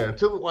 Yeah,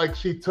 until like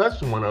she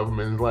touched one of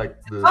them, and like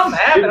I'm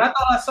happy. I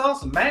thought I saw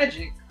some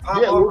magic.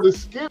 Well, the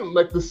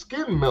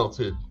skin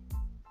melted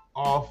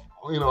off,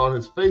 on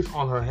his face,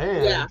 on her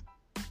hand. Yeah.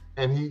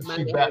 And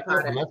she backed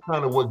up, and that's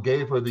kind of what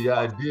gave her the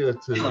idea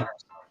to.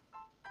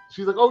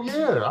 She's like, "Oh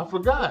yeah, I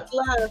forgot.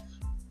 Love.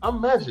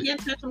 I'm magic. You can't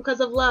touch him because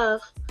of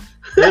love."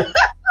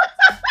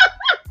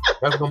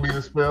 That's gonna be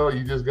the spell.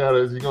 You just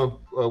gotta.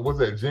 What's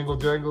that? Jingle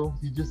jangle.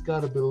 You just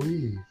gotta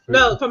believe.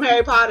 No, from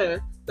Harry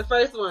Potter, the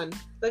first one.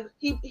 Like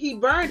he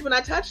burned when I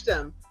touched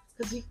him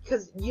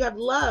because you have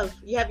love.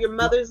 You have your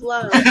mother's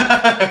love.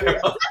 Yeah,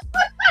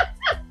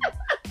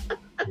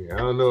 I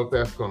don't know if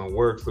that's gonna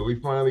work. So we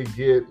finally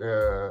get.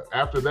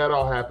 After that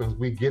all happens,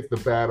 we get the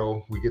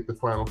battle. We get the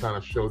final kind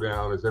of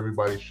showdown as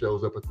everybody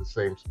shows up at the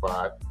same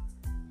spot.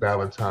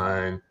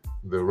 Valentine,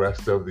 the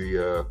rest of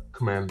the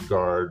command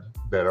guard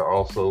that are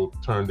also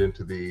turned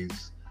into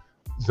these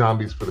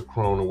zombies for the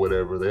crone or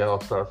whatever. They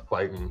all start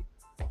fighting.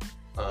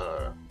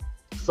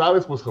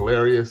 Silas was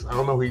hilarious. I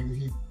don't know,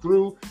 he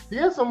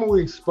had something where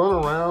he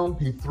spun around,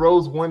 he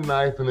throws one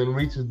knife and then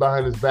reaches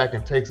behind his back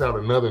and takes out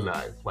another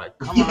knife. Like,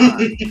 come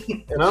on.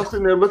 And I'm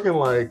sitting there looking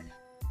like,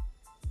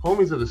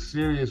 homie's at a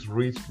serious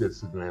reach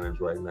disadvantage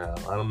right now.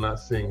 I'm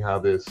not seeing how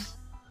this,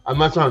 I'm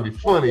not trying to be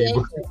funny,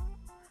 but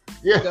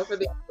yeah. Go for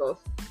the ankles.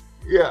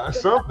 Yeah,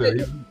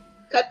 something.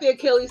 Cut the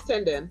Achilles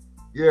tendon.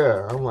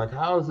 Yeah, I'm like,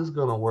 how is this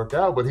gonna work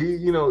out? But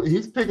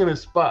he's picking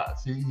his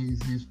spots.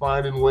 He's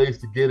finding ways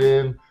to get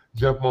in,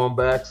 jump on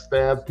back,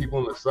 stab people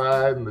in the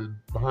side and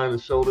behind the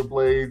shoulder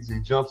blades. He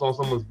jumps on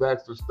someone's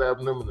back, to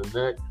stabbing them in the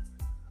neck.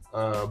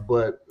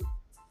 But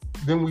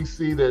then we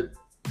see that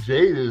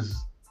Jade is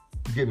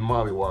getting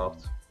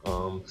mollywopped.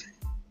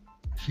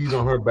 She's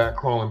on her back,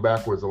 crawling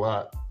backwards a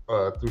lot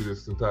through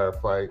this entire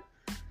fight.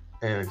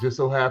 And it just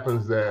so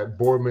happens that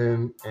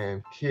Boorman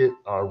and Kit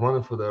are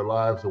running for their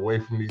lives away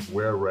from these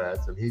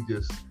were-rats. And he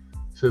just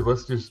says,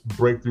 "Let's just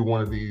break through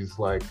one of these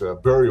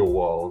burial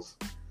walls."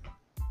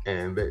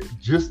 And they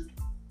just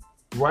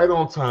right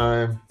on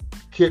time,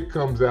 Kit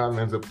comes out and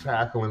ends up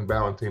tackling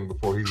Valentine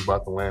before he's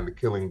about to land the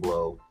killing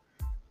blow.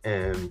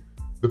 And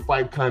the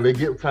fight they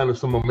get kind of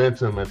some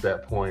momentum at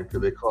that point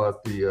because they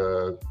caught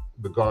the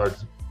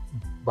guards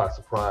by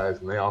surprise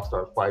and they all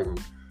start fighting.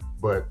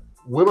 But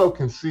Willow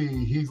can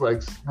see, he's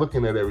like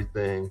looking at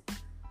everything.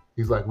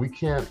 He's like, we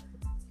can't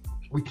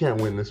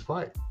win this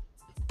fight.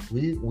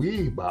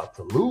 We about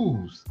to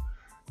lose.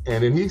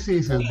 And then he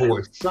sees his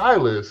boy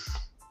Silas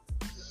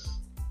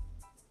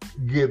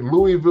get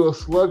Louisville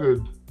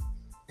sluggered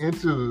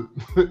into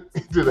that.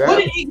 What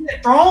did he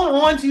get thrown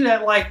onto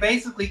that like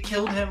basically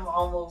killed him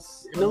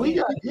almost? No, he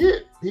got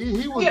hit.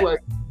 He was like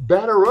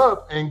batter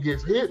up and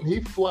gets hit, and he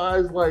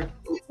flies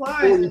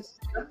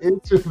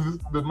into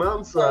the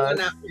mountainside.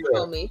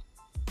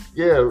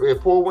 It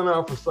pour one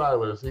out for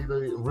Silas. He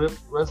ripped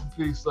rest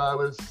in peace,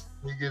 Silas.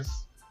 He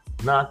gets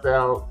knocked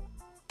out,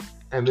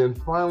 and then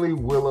finally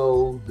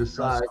Willow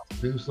decides to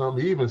do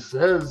something. He even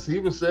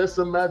says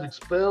some magic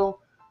spell.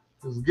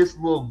 It gets a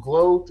little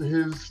glow to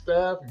his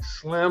staff. He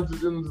slams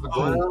it into the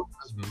ground.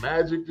 This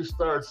magic just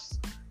starts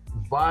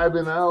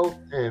vibing out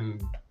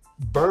and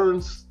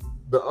burns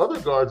the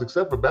other guards,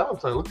 except for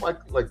Valentine. Look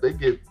like they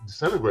get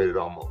disintegrated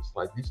almost.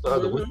 Like you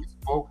started with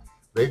smoke,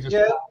 they just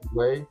pop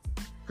away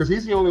because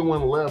he's the only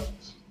one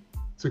left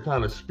to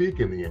kind of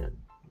speak in the end,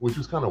 which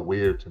was kind of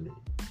weird to me.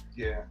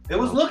 Yeah, it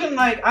was looking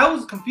like I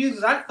was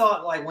confused. I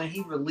thought like when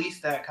he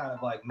released that kind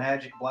of like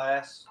magic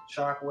blast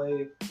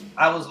shockwave,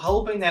 I was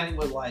hoping that it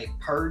would like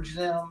purge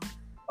them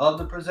of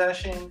the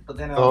possession, but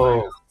then I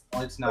was like,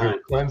 oh, it's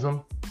not. Cleanse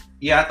them?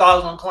 Yeah, I thought it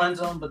was gonna cleanse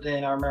them, but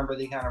then I remember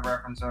they kind of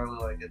referenced earlier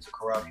like it's a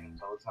corruption,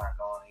 so it's not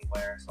going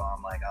anywhere. So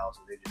I'm like, oh,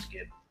 so they just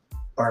get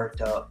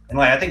burnt up, and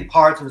like I think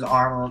parts of his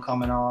armor were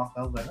coming off.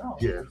 I was like, oh,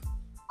 yeah,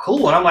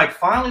 cool. And I'm like,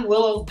 finally,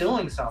 Willow's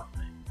doing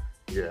something.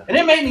 Yeah, and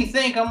it made me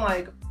think. I'm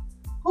like,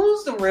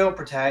 who's the real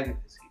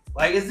protagonist here?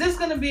 Like, is this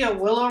going to be a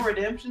Willow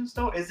redemption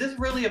story? Is this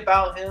really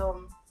about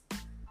him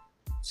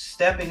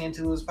stepping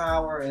into his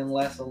power and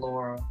less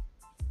Allura?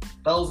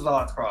 Those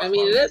thoughts cross. I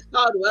mean, it is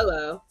called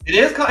Willow. It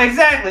is called,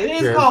 exactly.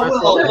 It is called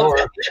Willow.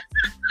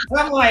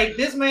 I'm like,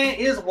 this man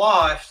is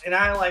washed, and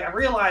I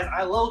realize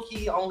I low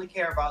key only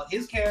care about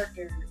his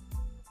character.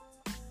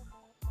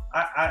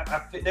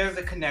 There's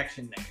a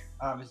connection there,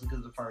 obviously,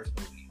 because of the first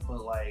movie.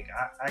 But like,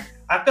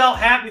 I felt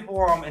happy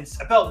for him, and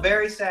I felt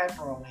very sad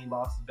for him when he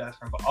lost his best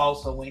friend. But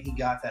also when he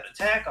got that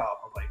attack off,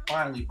 I was like,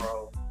 finally,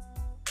 bro,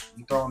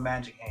 you throwing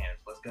magic hands.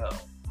 Let's go.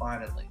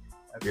 Finally.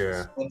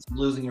 It's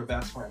losing your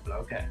best friend, but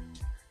okay.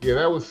 Yeah,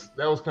 that was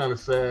kind of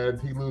sad.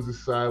 He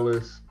loses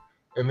Silas,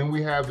 and then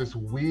we have this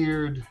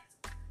weird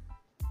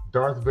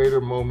Darth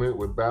Vader moment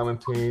with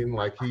Valentine.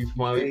 Like he's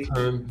finally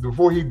turned.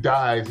 Before he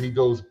dies, he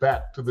goes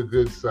back to the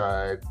good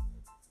side.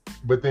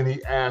 But then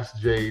he asked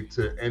Jade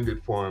to end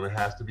it for him. It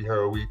has to be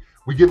her. We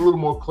get a little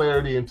more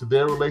clarity into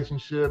their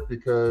relationship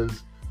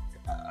because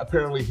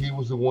apparently he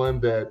was the one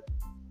that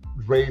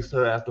raised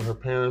her after her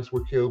parents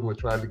were killed and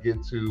tried to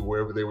get to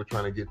wherever they were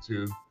trying to get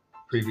to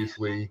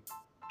previously,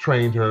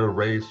 trained her,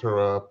 raised her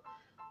up.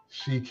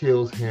 She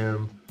kills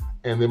him.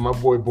 And then my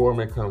boy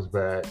Borman comes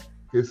back.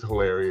 It's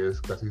hilarious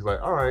because he's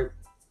like, all right,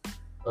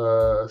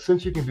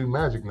 since you can do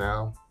magic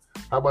now,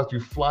 how about you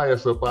fly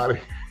us up out of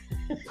here?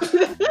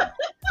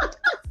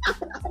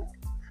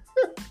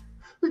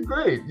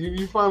 Great.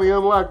 You finally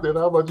unlocked it.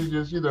 How about you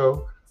just,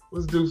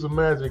 let's do some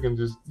magic and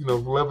just,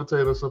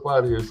 levitate us up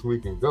out of here so we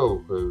can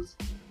go.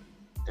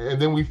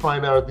 And then we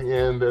find out at the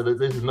end that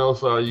they said, no,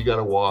 sorry, you got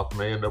to walk.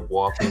 And they end up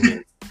walking.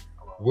 And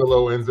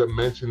Willow ends up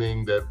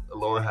mentioning that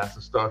Allura has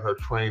to start her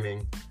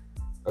training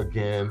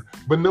again.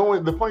 But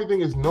the funny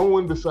thing is no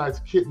one besides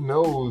Kit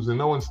knows, and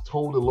no one's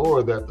told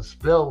Allura that the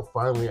spell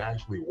finally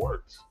actually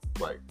works.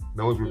 Like,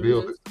 no one's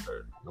revealed this to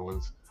her. No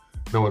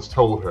one's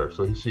told her.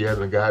 So she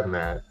hasn't gotten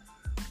that.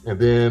 And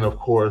then, of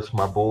course,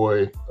 my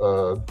boy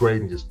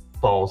Graydon just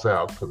falls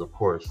out because, of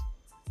course,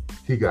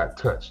 he got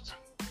touched.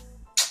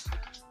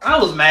 I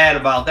was mad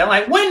about that.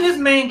 Like, when did this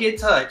man get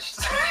touched?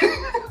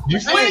 You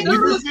see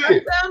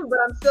it. But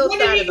I'm still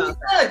sad about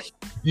that.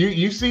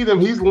 You see them.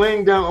 He's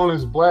laying down on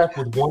his back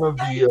with one of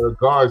the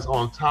guards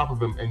on top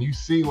of him, and you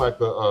see like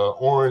a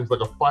orange,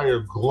 like a fire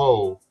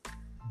glow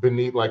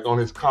beneath, like on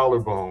his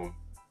collarbone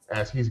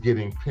as he's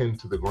getting pinned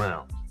to the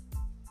ground.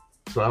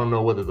 So I don't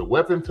know whether the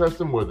weapon touched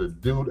him or the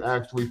dude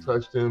actually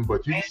touched him,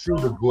 but you see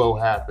the glow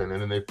happen,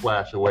 and then they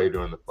flash away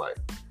during the fight.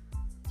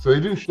 So they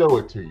do show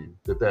it to you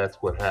that that's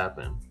what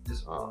happened.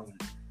 It's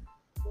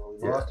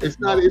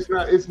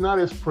not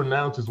as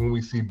pronounced as when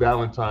we see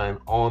Valentine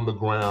on the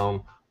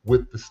ground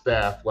with the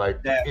staff like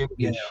in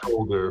his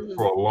shoulder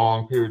for a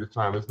long period of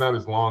time. It's not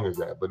as long as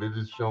that, but it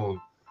is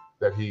shown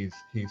that he's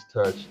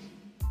touched,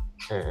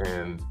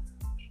 and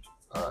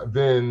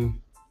then.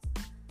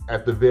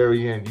 At the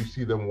very end, you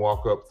see them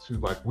walk up to,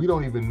 like, we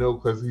don't even know,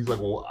 because he's like,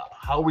 well,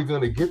 how are we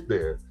going to get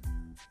there?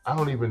 I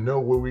don't even know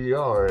where we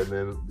are. And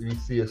then you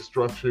see a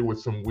structure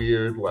with some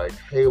weird, like,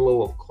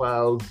 halo of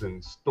clouds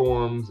and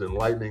storms and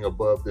lightning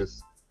above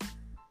this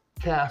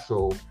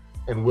castle.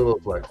 And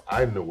Willow's like,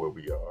 I know where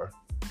we are.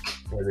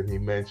 And then he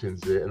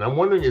mentions it, and I'm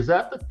wondering, if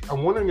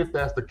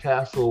that's the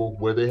castle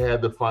where they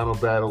had the final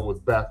battle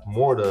with Bath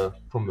Morta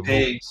from the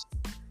Pigs.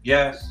 movie.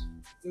 Yes.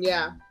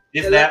 Yeah.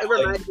 It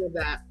reminds me of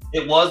that.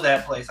 It was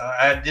that place.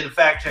 I did a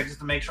fact check just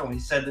to make sure when he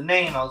said the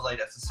name, I was like,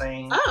 that's the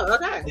same. Oh,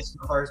 okay. It's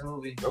the first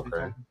movie.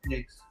 Okay.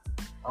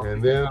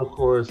 And then, of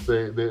course,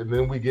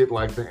 then we get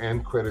like the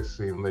end credit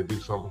scene, and they do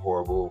something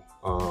horrible.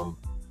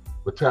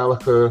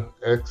 Metallica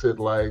exit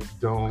like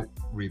don't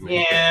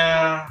remake.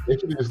 Yeah. They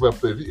should have just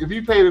left it. If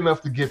you paid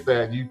enough to get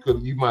that, you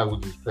might as well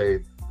just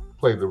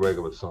play the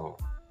regular song.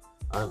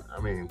 I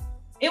mean,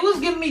 it was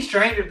giving me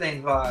Stranger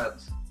Things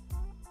vibes.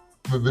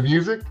 The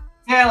music.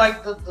 Yeah,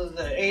 like the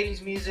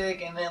 80s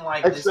music, and then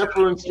like except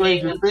for in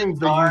Stranger Things,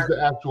 they use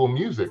the actual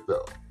music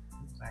though.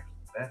 It's actually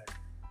better.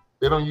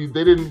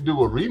 They didn't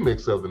do a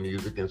remix of the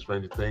music in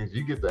Stranger Things.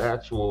 You get the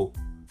actual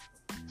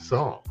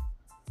song.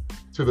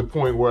 To the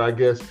point where I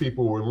guess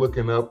people were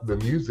looking up the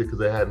music because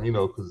they hadn't,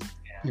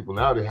 people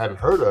now they hadn't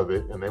heard of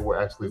it, and they were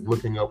actually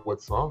looking up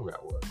what song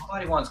that was.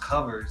 Nobody wants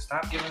covers.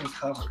 Stop giving us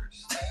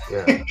covers.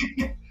 Yeah.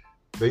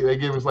 They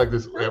give us like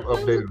this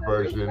updated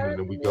version, and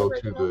then we go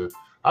to the.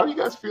 How are you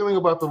guys feeling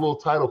about the little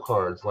title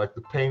cards, like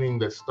the painting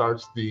that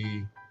starts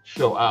the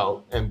show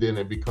out, and then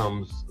it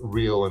becomes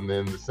real, and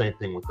then the same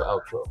thing with the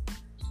outro?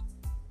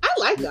 I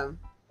like them.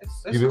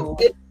 It's cool.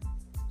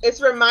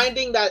 It's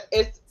reminding that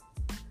it's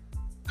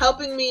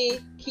helping me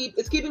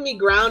keeping me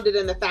grounded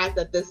in the fact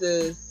that this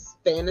is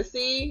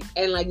fantasy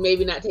and like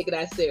maybe not take it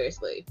as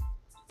seriously.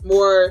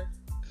 More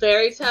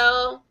fairy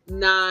tale,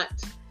 not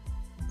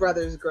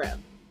Brothers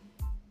Grimm.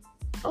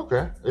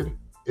 Okay.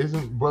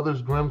 Isn't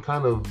Brothers Grimm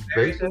kind of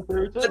based on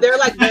fairy tale? But they're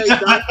like very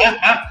dark.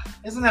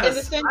 Isn't that in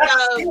the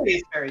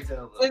fairy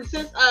tale? In the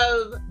sense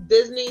of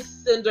Disney's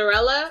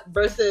Cinderella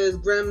versus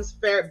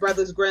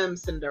Brothers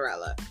Grimm's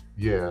Cinderella.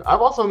 Yeah.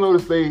 I've also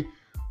noticed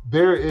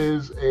there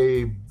is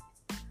a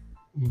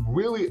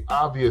really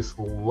obvious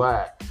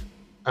lack,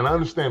 and I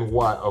understand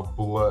why, of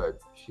blood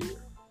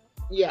here.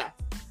 Yeah.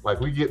 Like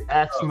we get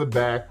axe in the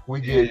back,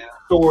 we get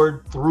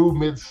sword through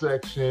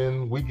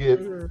midsection, we get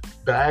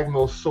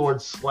diagonal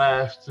sword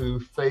slash to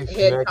face,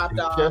 head neck, and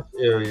chest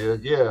area.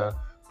 Yeah.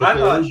 I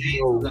thought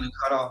James was gonna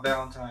cut off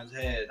Valentine's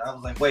head. I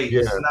was like, wait,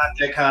 it's not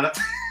that kind of.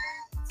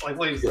 It's like,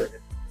 wait a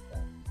second.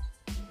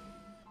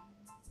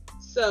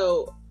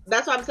 So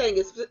that's what I'm saying.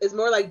 It's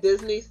more like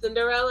Disney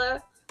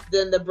Cinderella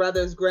than the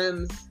Brothers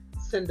Grimm's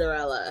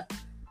Cinderella.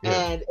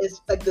 And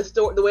it's like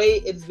the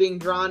way it's being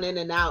drawn in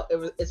and out,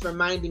 it's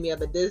reminding me of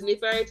the Disney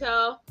fairy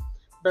tale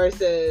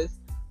versus,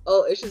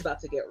 it's just about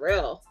to get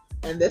real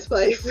in this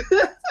place.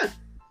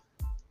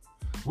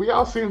 We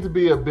all seem to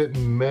be a bit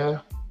meh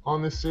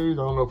on this series.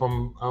 I don't know if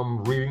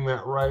I'm reading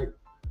that right.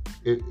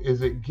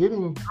 Is it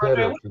getting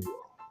better for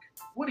you?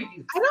 What do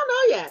you? I don't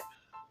know yet.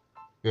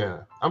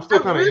 Yeah, I'm still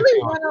kind of. I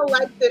really want to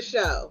like the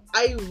show.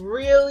 I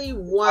really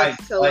want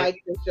to like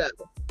the show,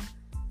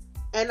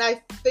 and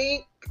I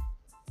think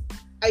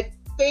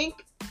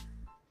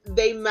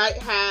they might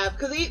have,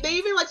 because they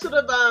even like sort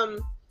of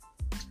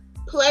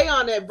play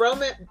on it.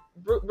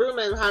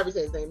 Bruman, however you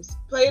say his name,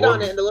 played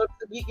on it in the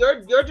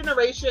your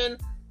generation.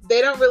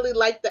 They don't really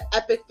like the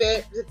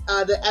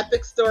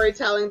epic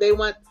storytelling. They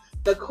want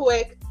the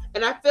quick,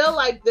 and I feel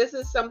like this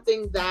is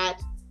something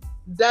that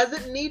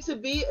doesn't need to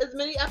be as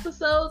many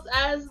episodes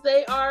as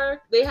they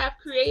have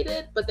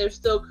created, but they're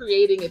still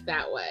creating it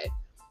that way,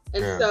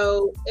 and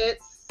so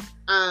it's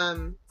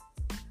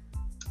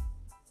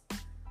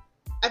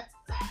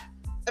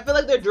I feel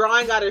like they're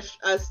drawing out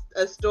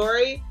a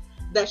story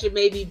that should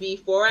maybe be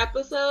 4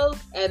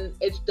 episodes, and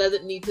it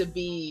doesn't need to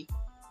be,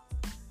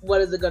 what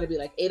is it going to be,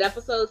 like 8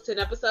 episodes, 10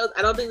 episodes?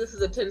 I don't think this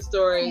is a 10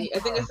 story. I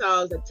think I saw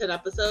it was like 10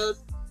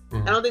 episodes.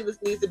 I don't think this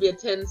needs to be a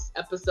 10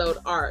 episode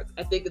arc.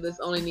 I think this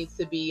only needs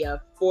to be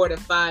a 4 to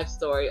 5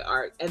 story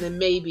arc, and then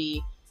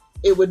maybe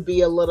it would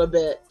be a little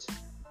bit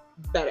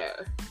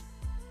better.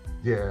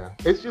 Yeah,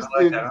 it's just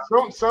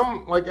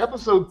some like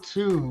episode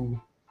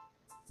 2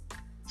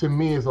 to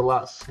me is a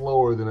lot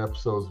slower than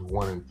episodes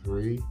 1 and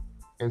 3,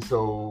 and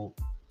so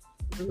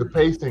the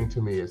pacing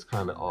to me is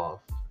kind of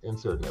off in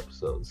certain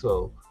episodes.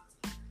 So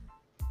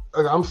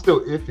I'm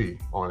still iffy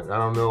on it. I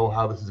don't know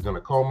how this is going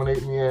to culminate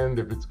in the end,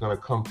 if it's going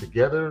to come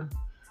together,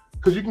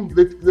 because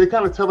they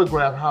kind of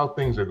telegraph how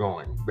things are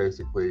going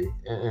basically,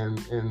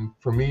 and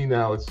for me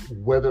now it's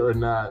whether or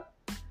not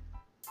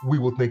we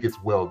will think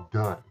it's well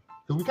done,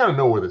 because we kind of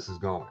know where this is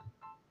going.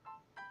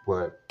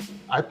 But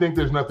I think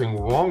there's nothing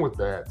wrong with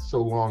that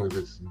so long as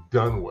it's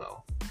done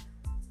well.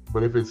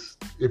 But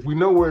if we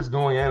know where it's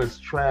going and it's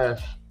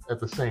trash at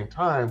the same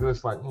time, then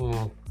it's like,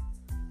 we've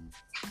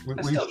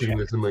seen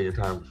this a million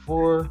times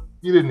before.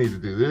 You didn't need to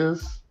do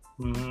this.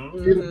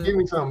 Give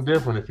me something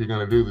different if you're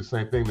going to do the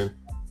same thing. Then,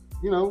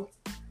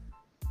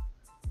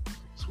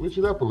 switch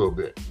it up a little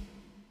bit.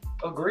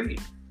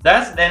 Agreed.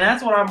 That's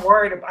what I'm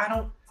worried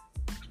about.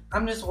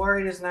 I'm just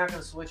worried it's not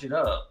going to switch it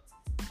up.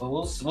 But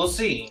we'll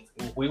see.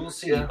 We will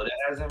see. Yeah. But it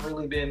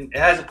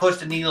hasn't pushed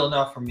the needle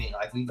enough for me.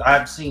 Like like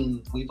I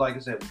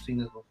said, we've seen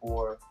this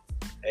before,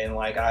 and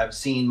I've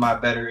seen my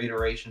better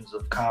iterations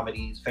of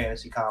comedies,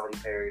 fantasy comedy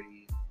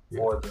parodies,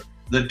 or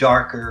the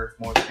darker,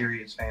 more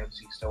serious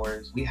fantasy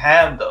stories. We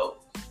have those.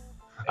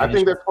 I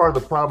think that's part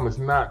of the problem. Is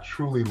not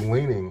truly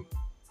leaning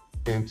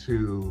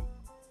into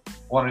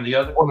one or the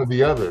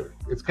other.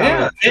 It's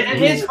kind of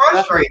it's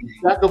frustrating.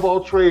 Jack of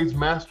all trades,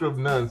 master of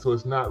none. So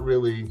it's not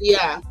really.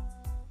 Yeah.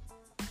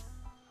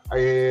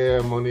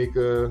 Yeah,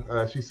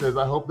 Monica. She says,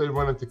 "I hope they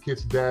run into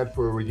Kit's dad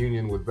for a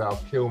reunion with Val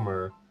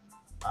Kilmer."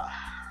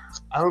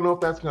 I don't know if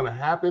that's going to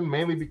happen.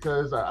 Mainly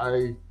because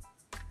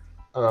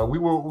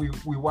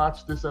we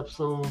watched this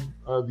episode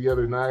the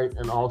other night,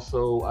 and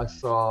also I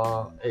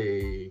saw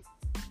a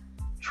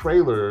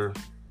trailer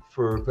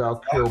for Val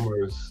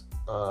Kilmer's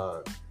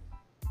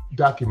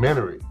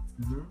documentary,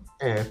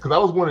 and because I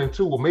was wondering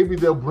too, well, maybe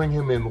they'll bring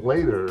him in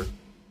later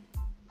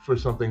for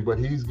something, but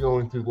he's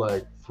going through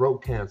like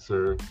throat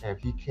cancer and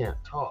he can't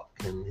talk,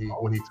 and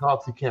when he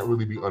talks, he can't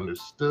really be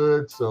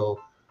understood. So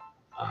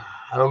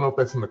I don't know if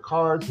that's in the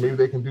cards. Maybe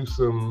they can do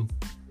some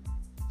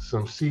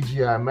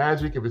CGI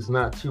magic if it's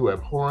not too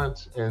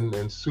abhorrent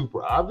and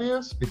super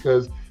obvious,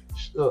 because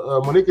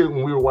Monica,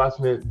 when we were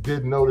watching it,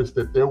 did notice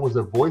that there was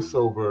a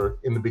voiceover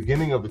in the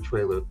beginning of the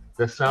trailer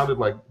that sounded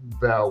like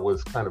Val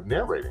was kind of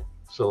narrating.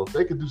 So if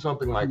they could do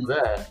something like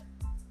that,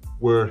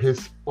 where his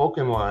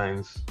spoken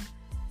lines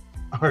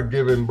are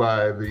given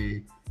by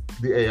the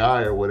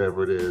AI or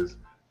whatever it is,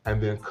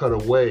 and then cut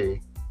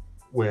away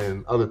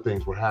when other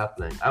things were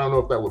happening. I don't know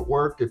if that would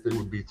work, if it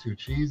would be too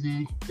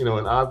cheesy, and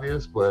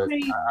obvious, but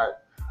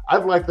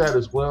I'd like that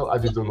as well. I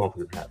just don't know if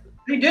it could happen.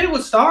 They did it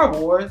with Star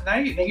Wars. Now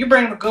you're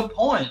bringing a good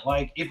point.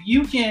 Like, if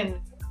you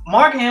can,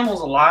 Mark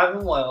Hamill's alive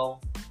and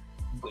well,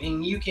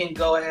 and you can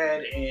go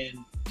ahead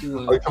and do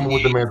a. Oh, you're coming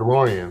with the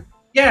Mandalorian.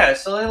 Yeah,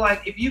 so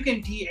like, if you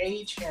can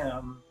de-age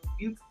him,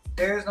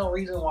 there's no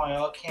reason why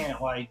y'all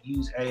can't like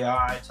use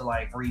AI to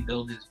like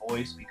rebuild his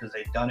voice, because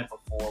they've done it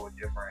before with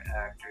different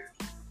actors.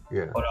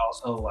 Yeah. But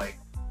also, like,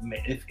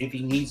 if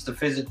he needs to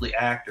physically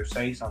act or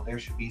say something, there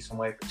should be some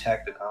way for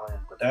tech to come in.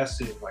 But that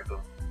seems like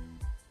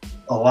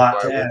a lot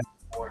to ask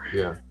for.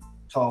 Yeah.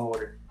 Tall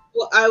order.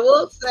 Well, I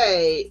will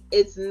say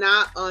it's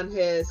not on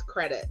his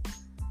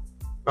credits.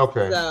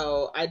 Okay.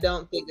 So I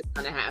don't think it's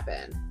going to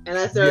happen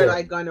unless they're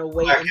like going to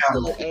wait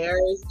until it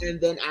airs and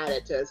then add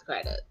it to his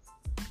credits.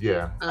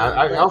 Yeah.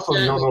 I also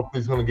don't know if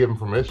he's going to give him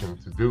permission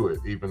to do it,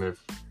 even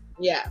if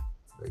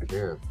they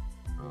can.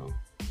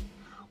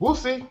 We'll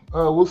see.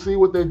 We'll see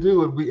what they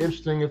do. It'd be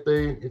interesting if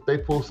they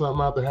pull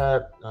something out the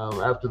hat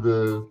after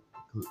the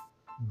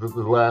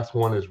last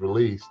one is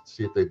released.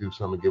 See if they do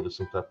something, give us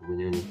some type of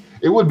reunion.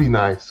 It would be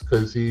nice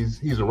because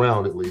he's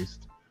around at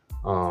least.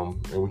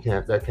 And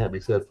that can't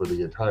be said for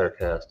the entire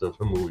cast of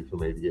the movie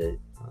from '88.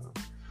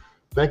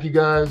 Thank you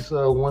guys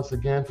once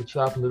again for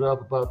chopping it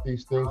up about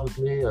these things with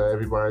me.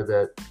 Everybody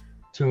that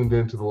tuned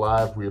into the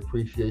live, we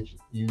appreciate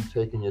you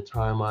taking your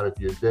time out of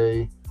your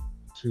day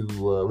to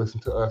listen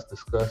to us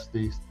discuss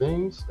these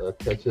things.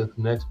 Catch us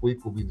next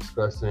week. We'll be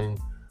discussing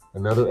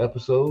another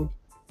episode.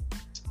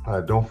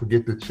 Don't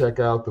forget to check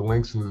out the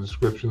links in the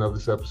description of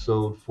this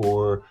episode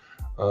for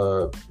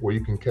where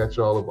you can catch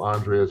all of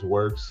Andrea's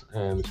works,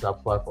 and the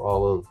Shopify for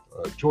all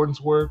of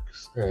Jordan's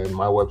works, and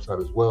my website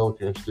as well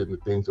if you're interested in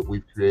the things that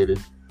we've created.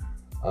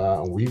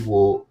 We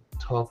will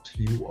talk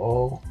to you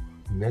all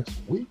next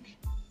week.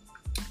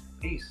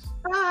 Peace.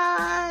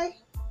 Bye.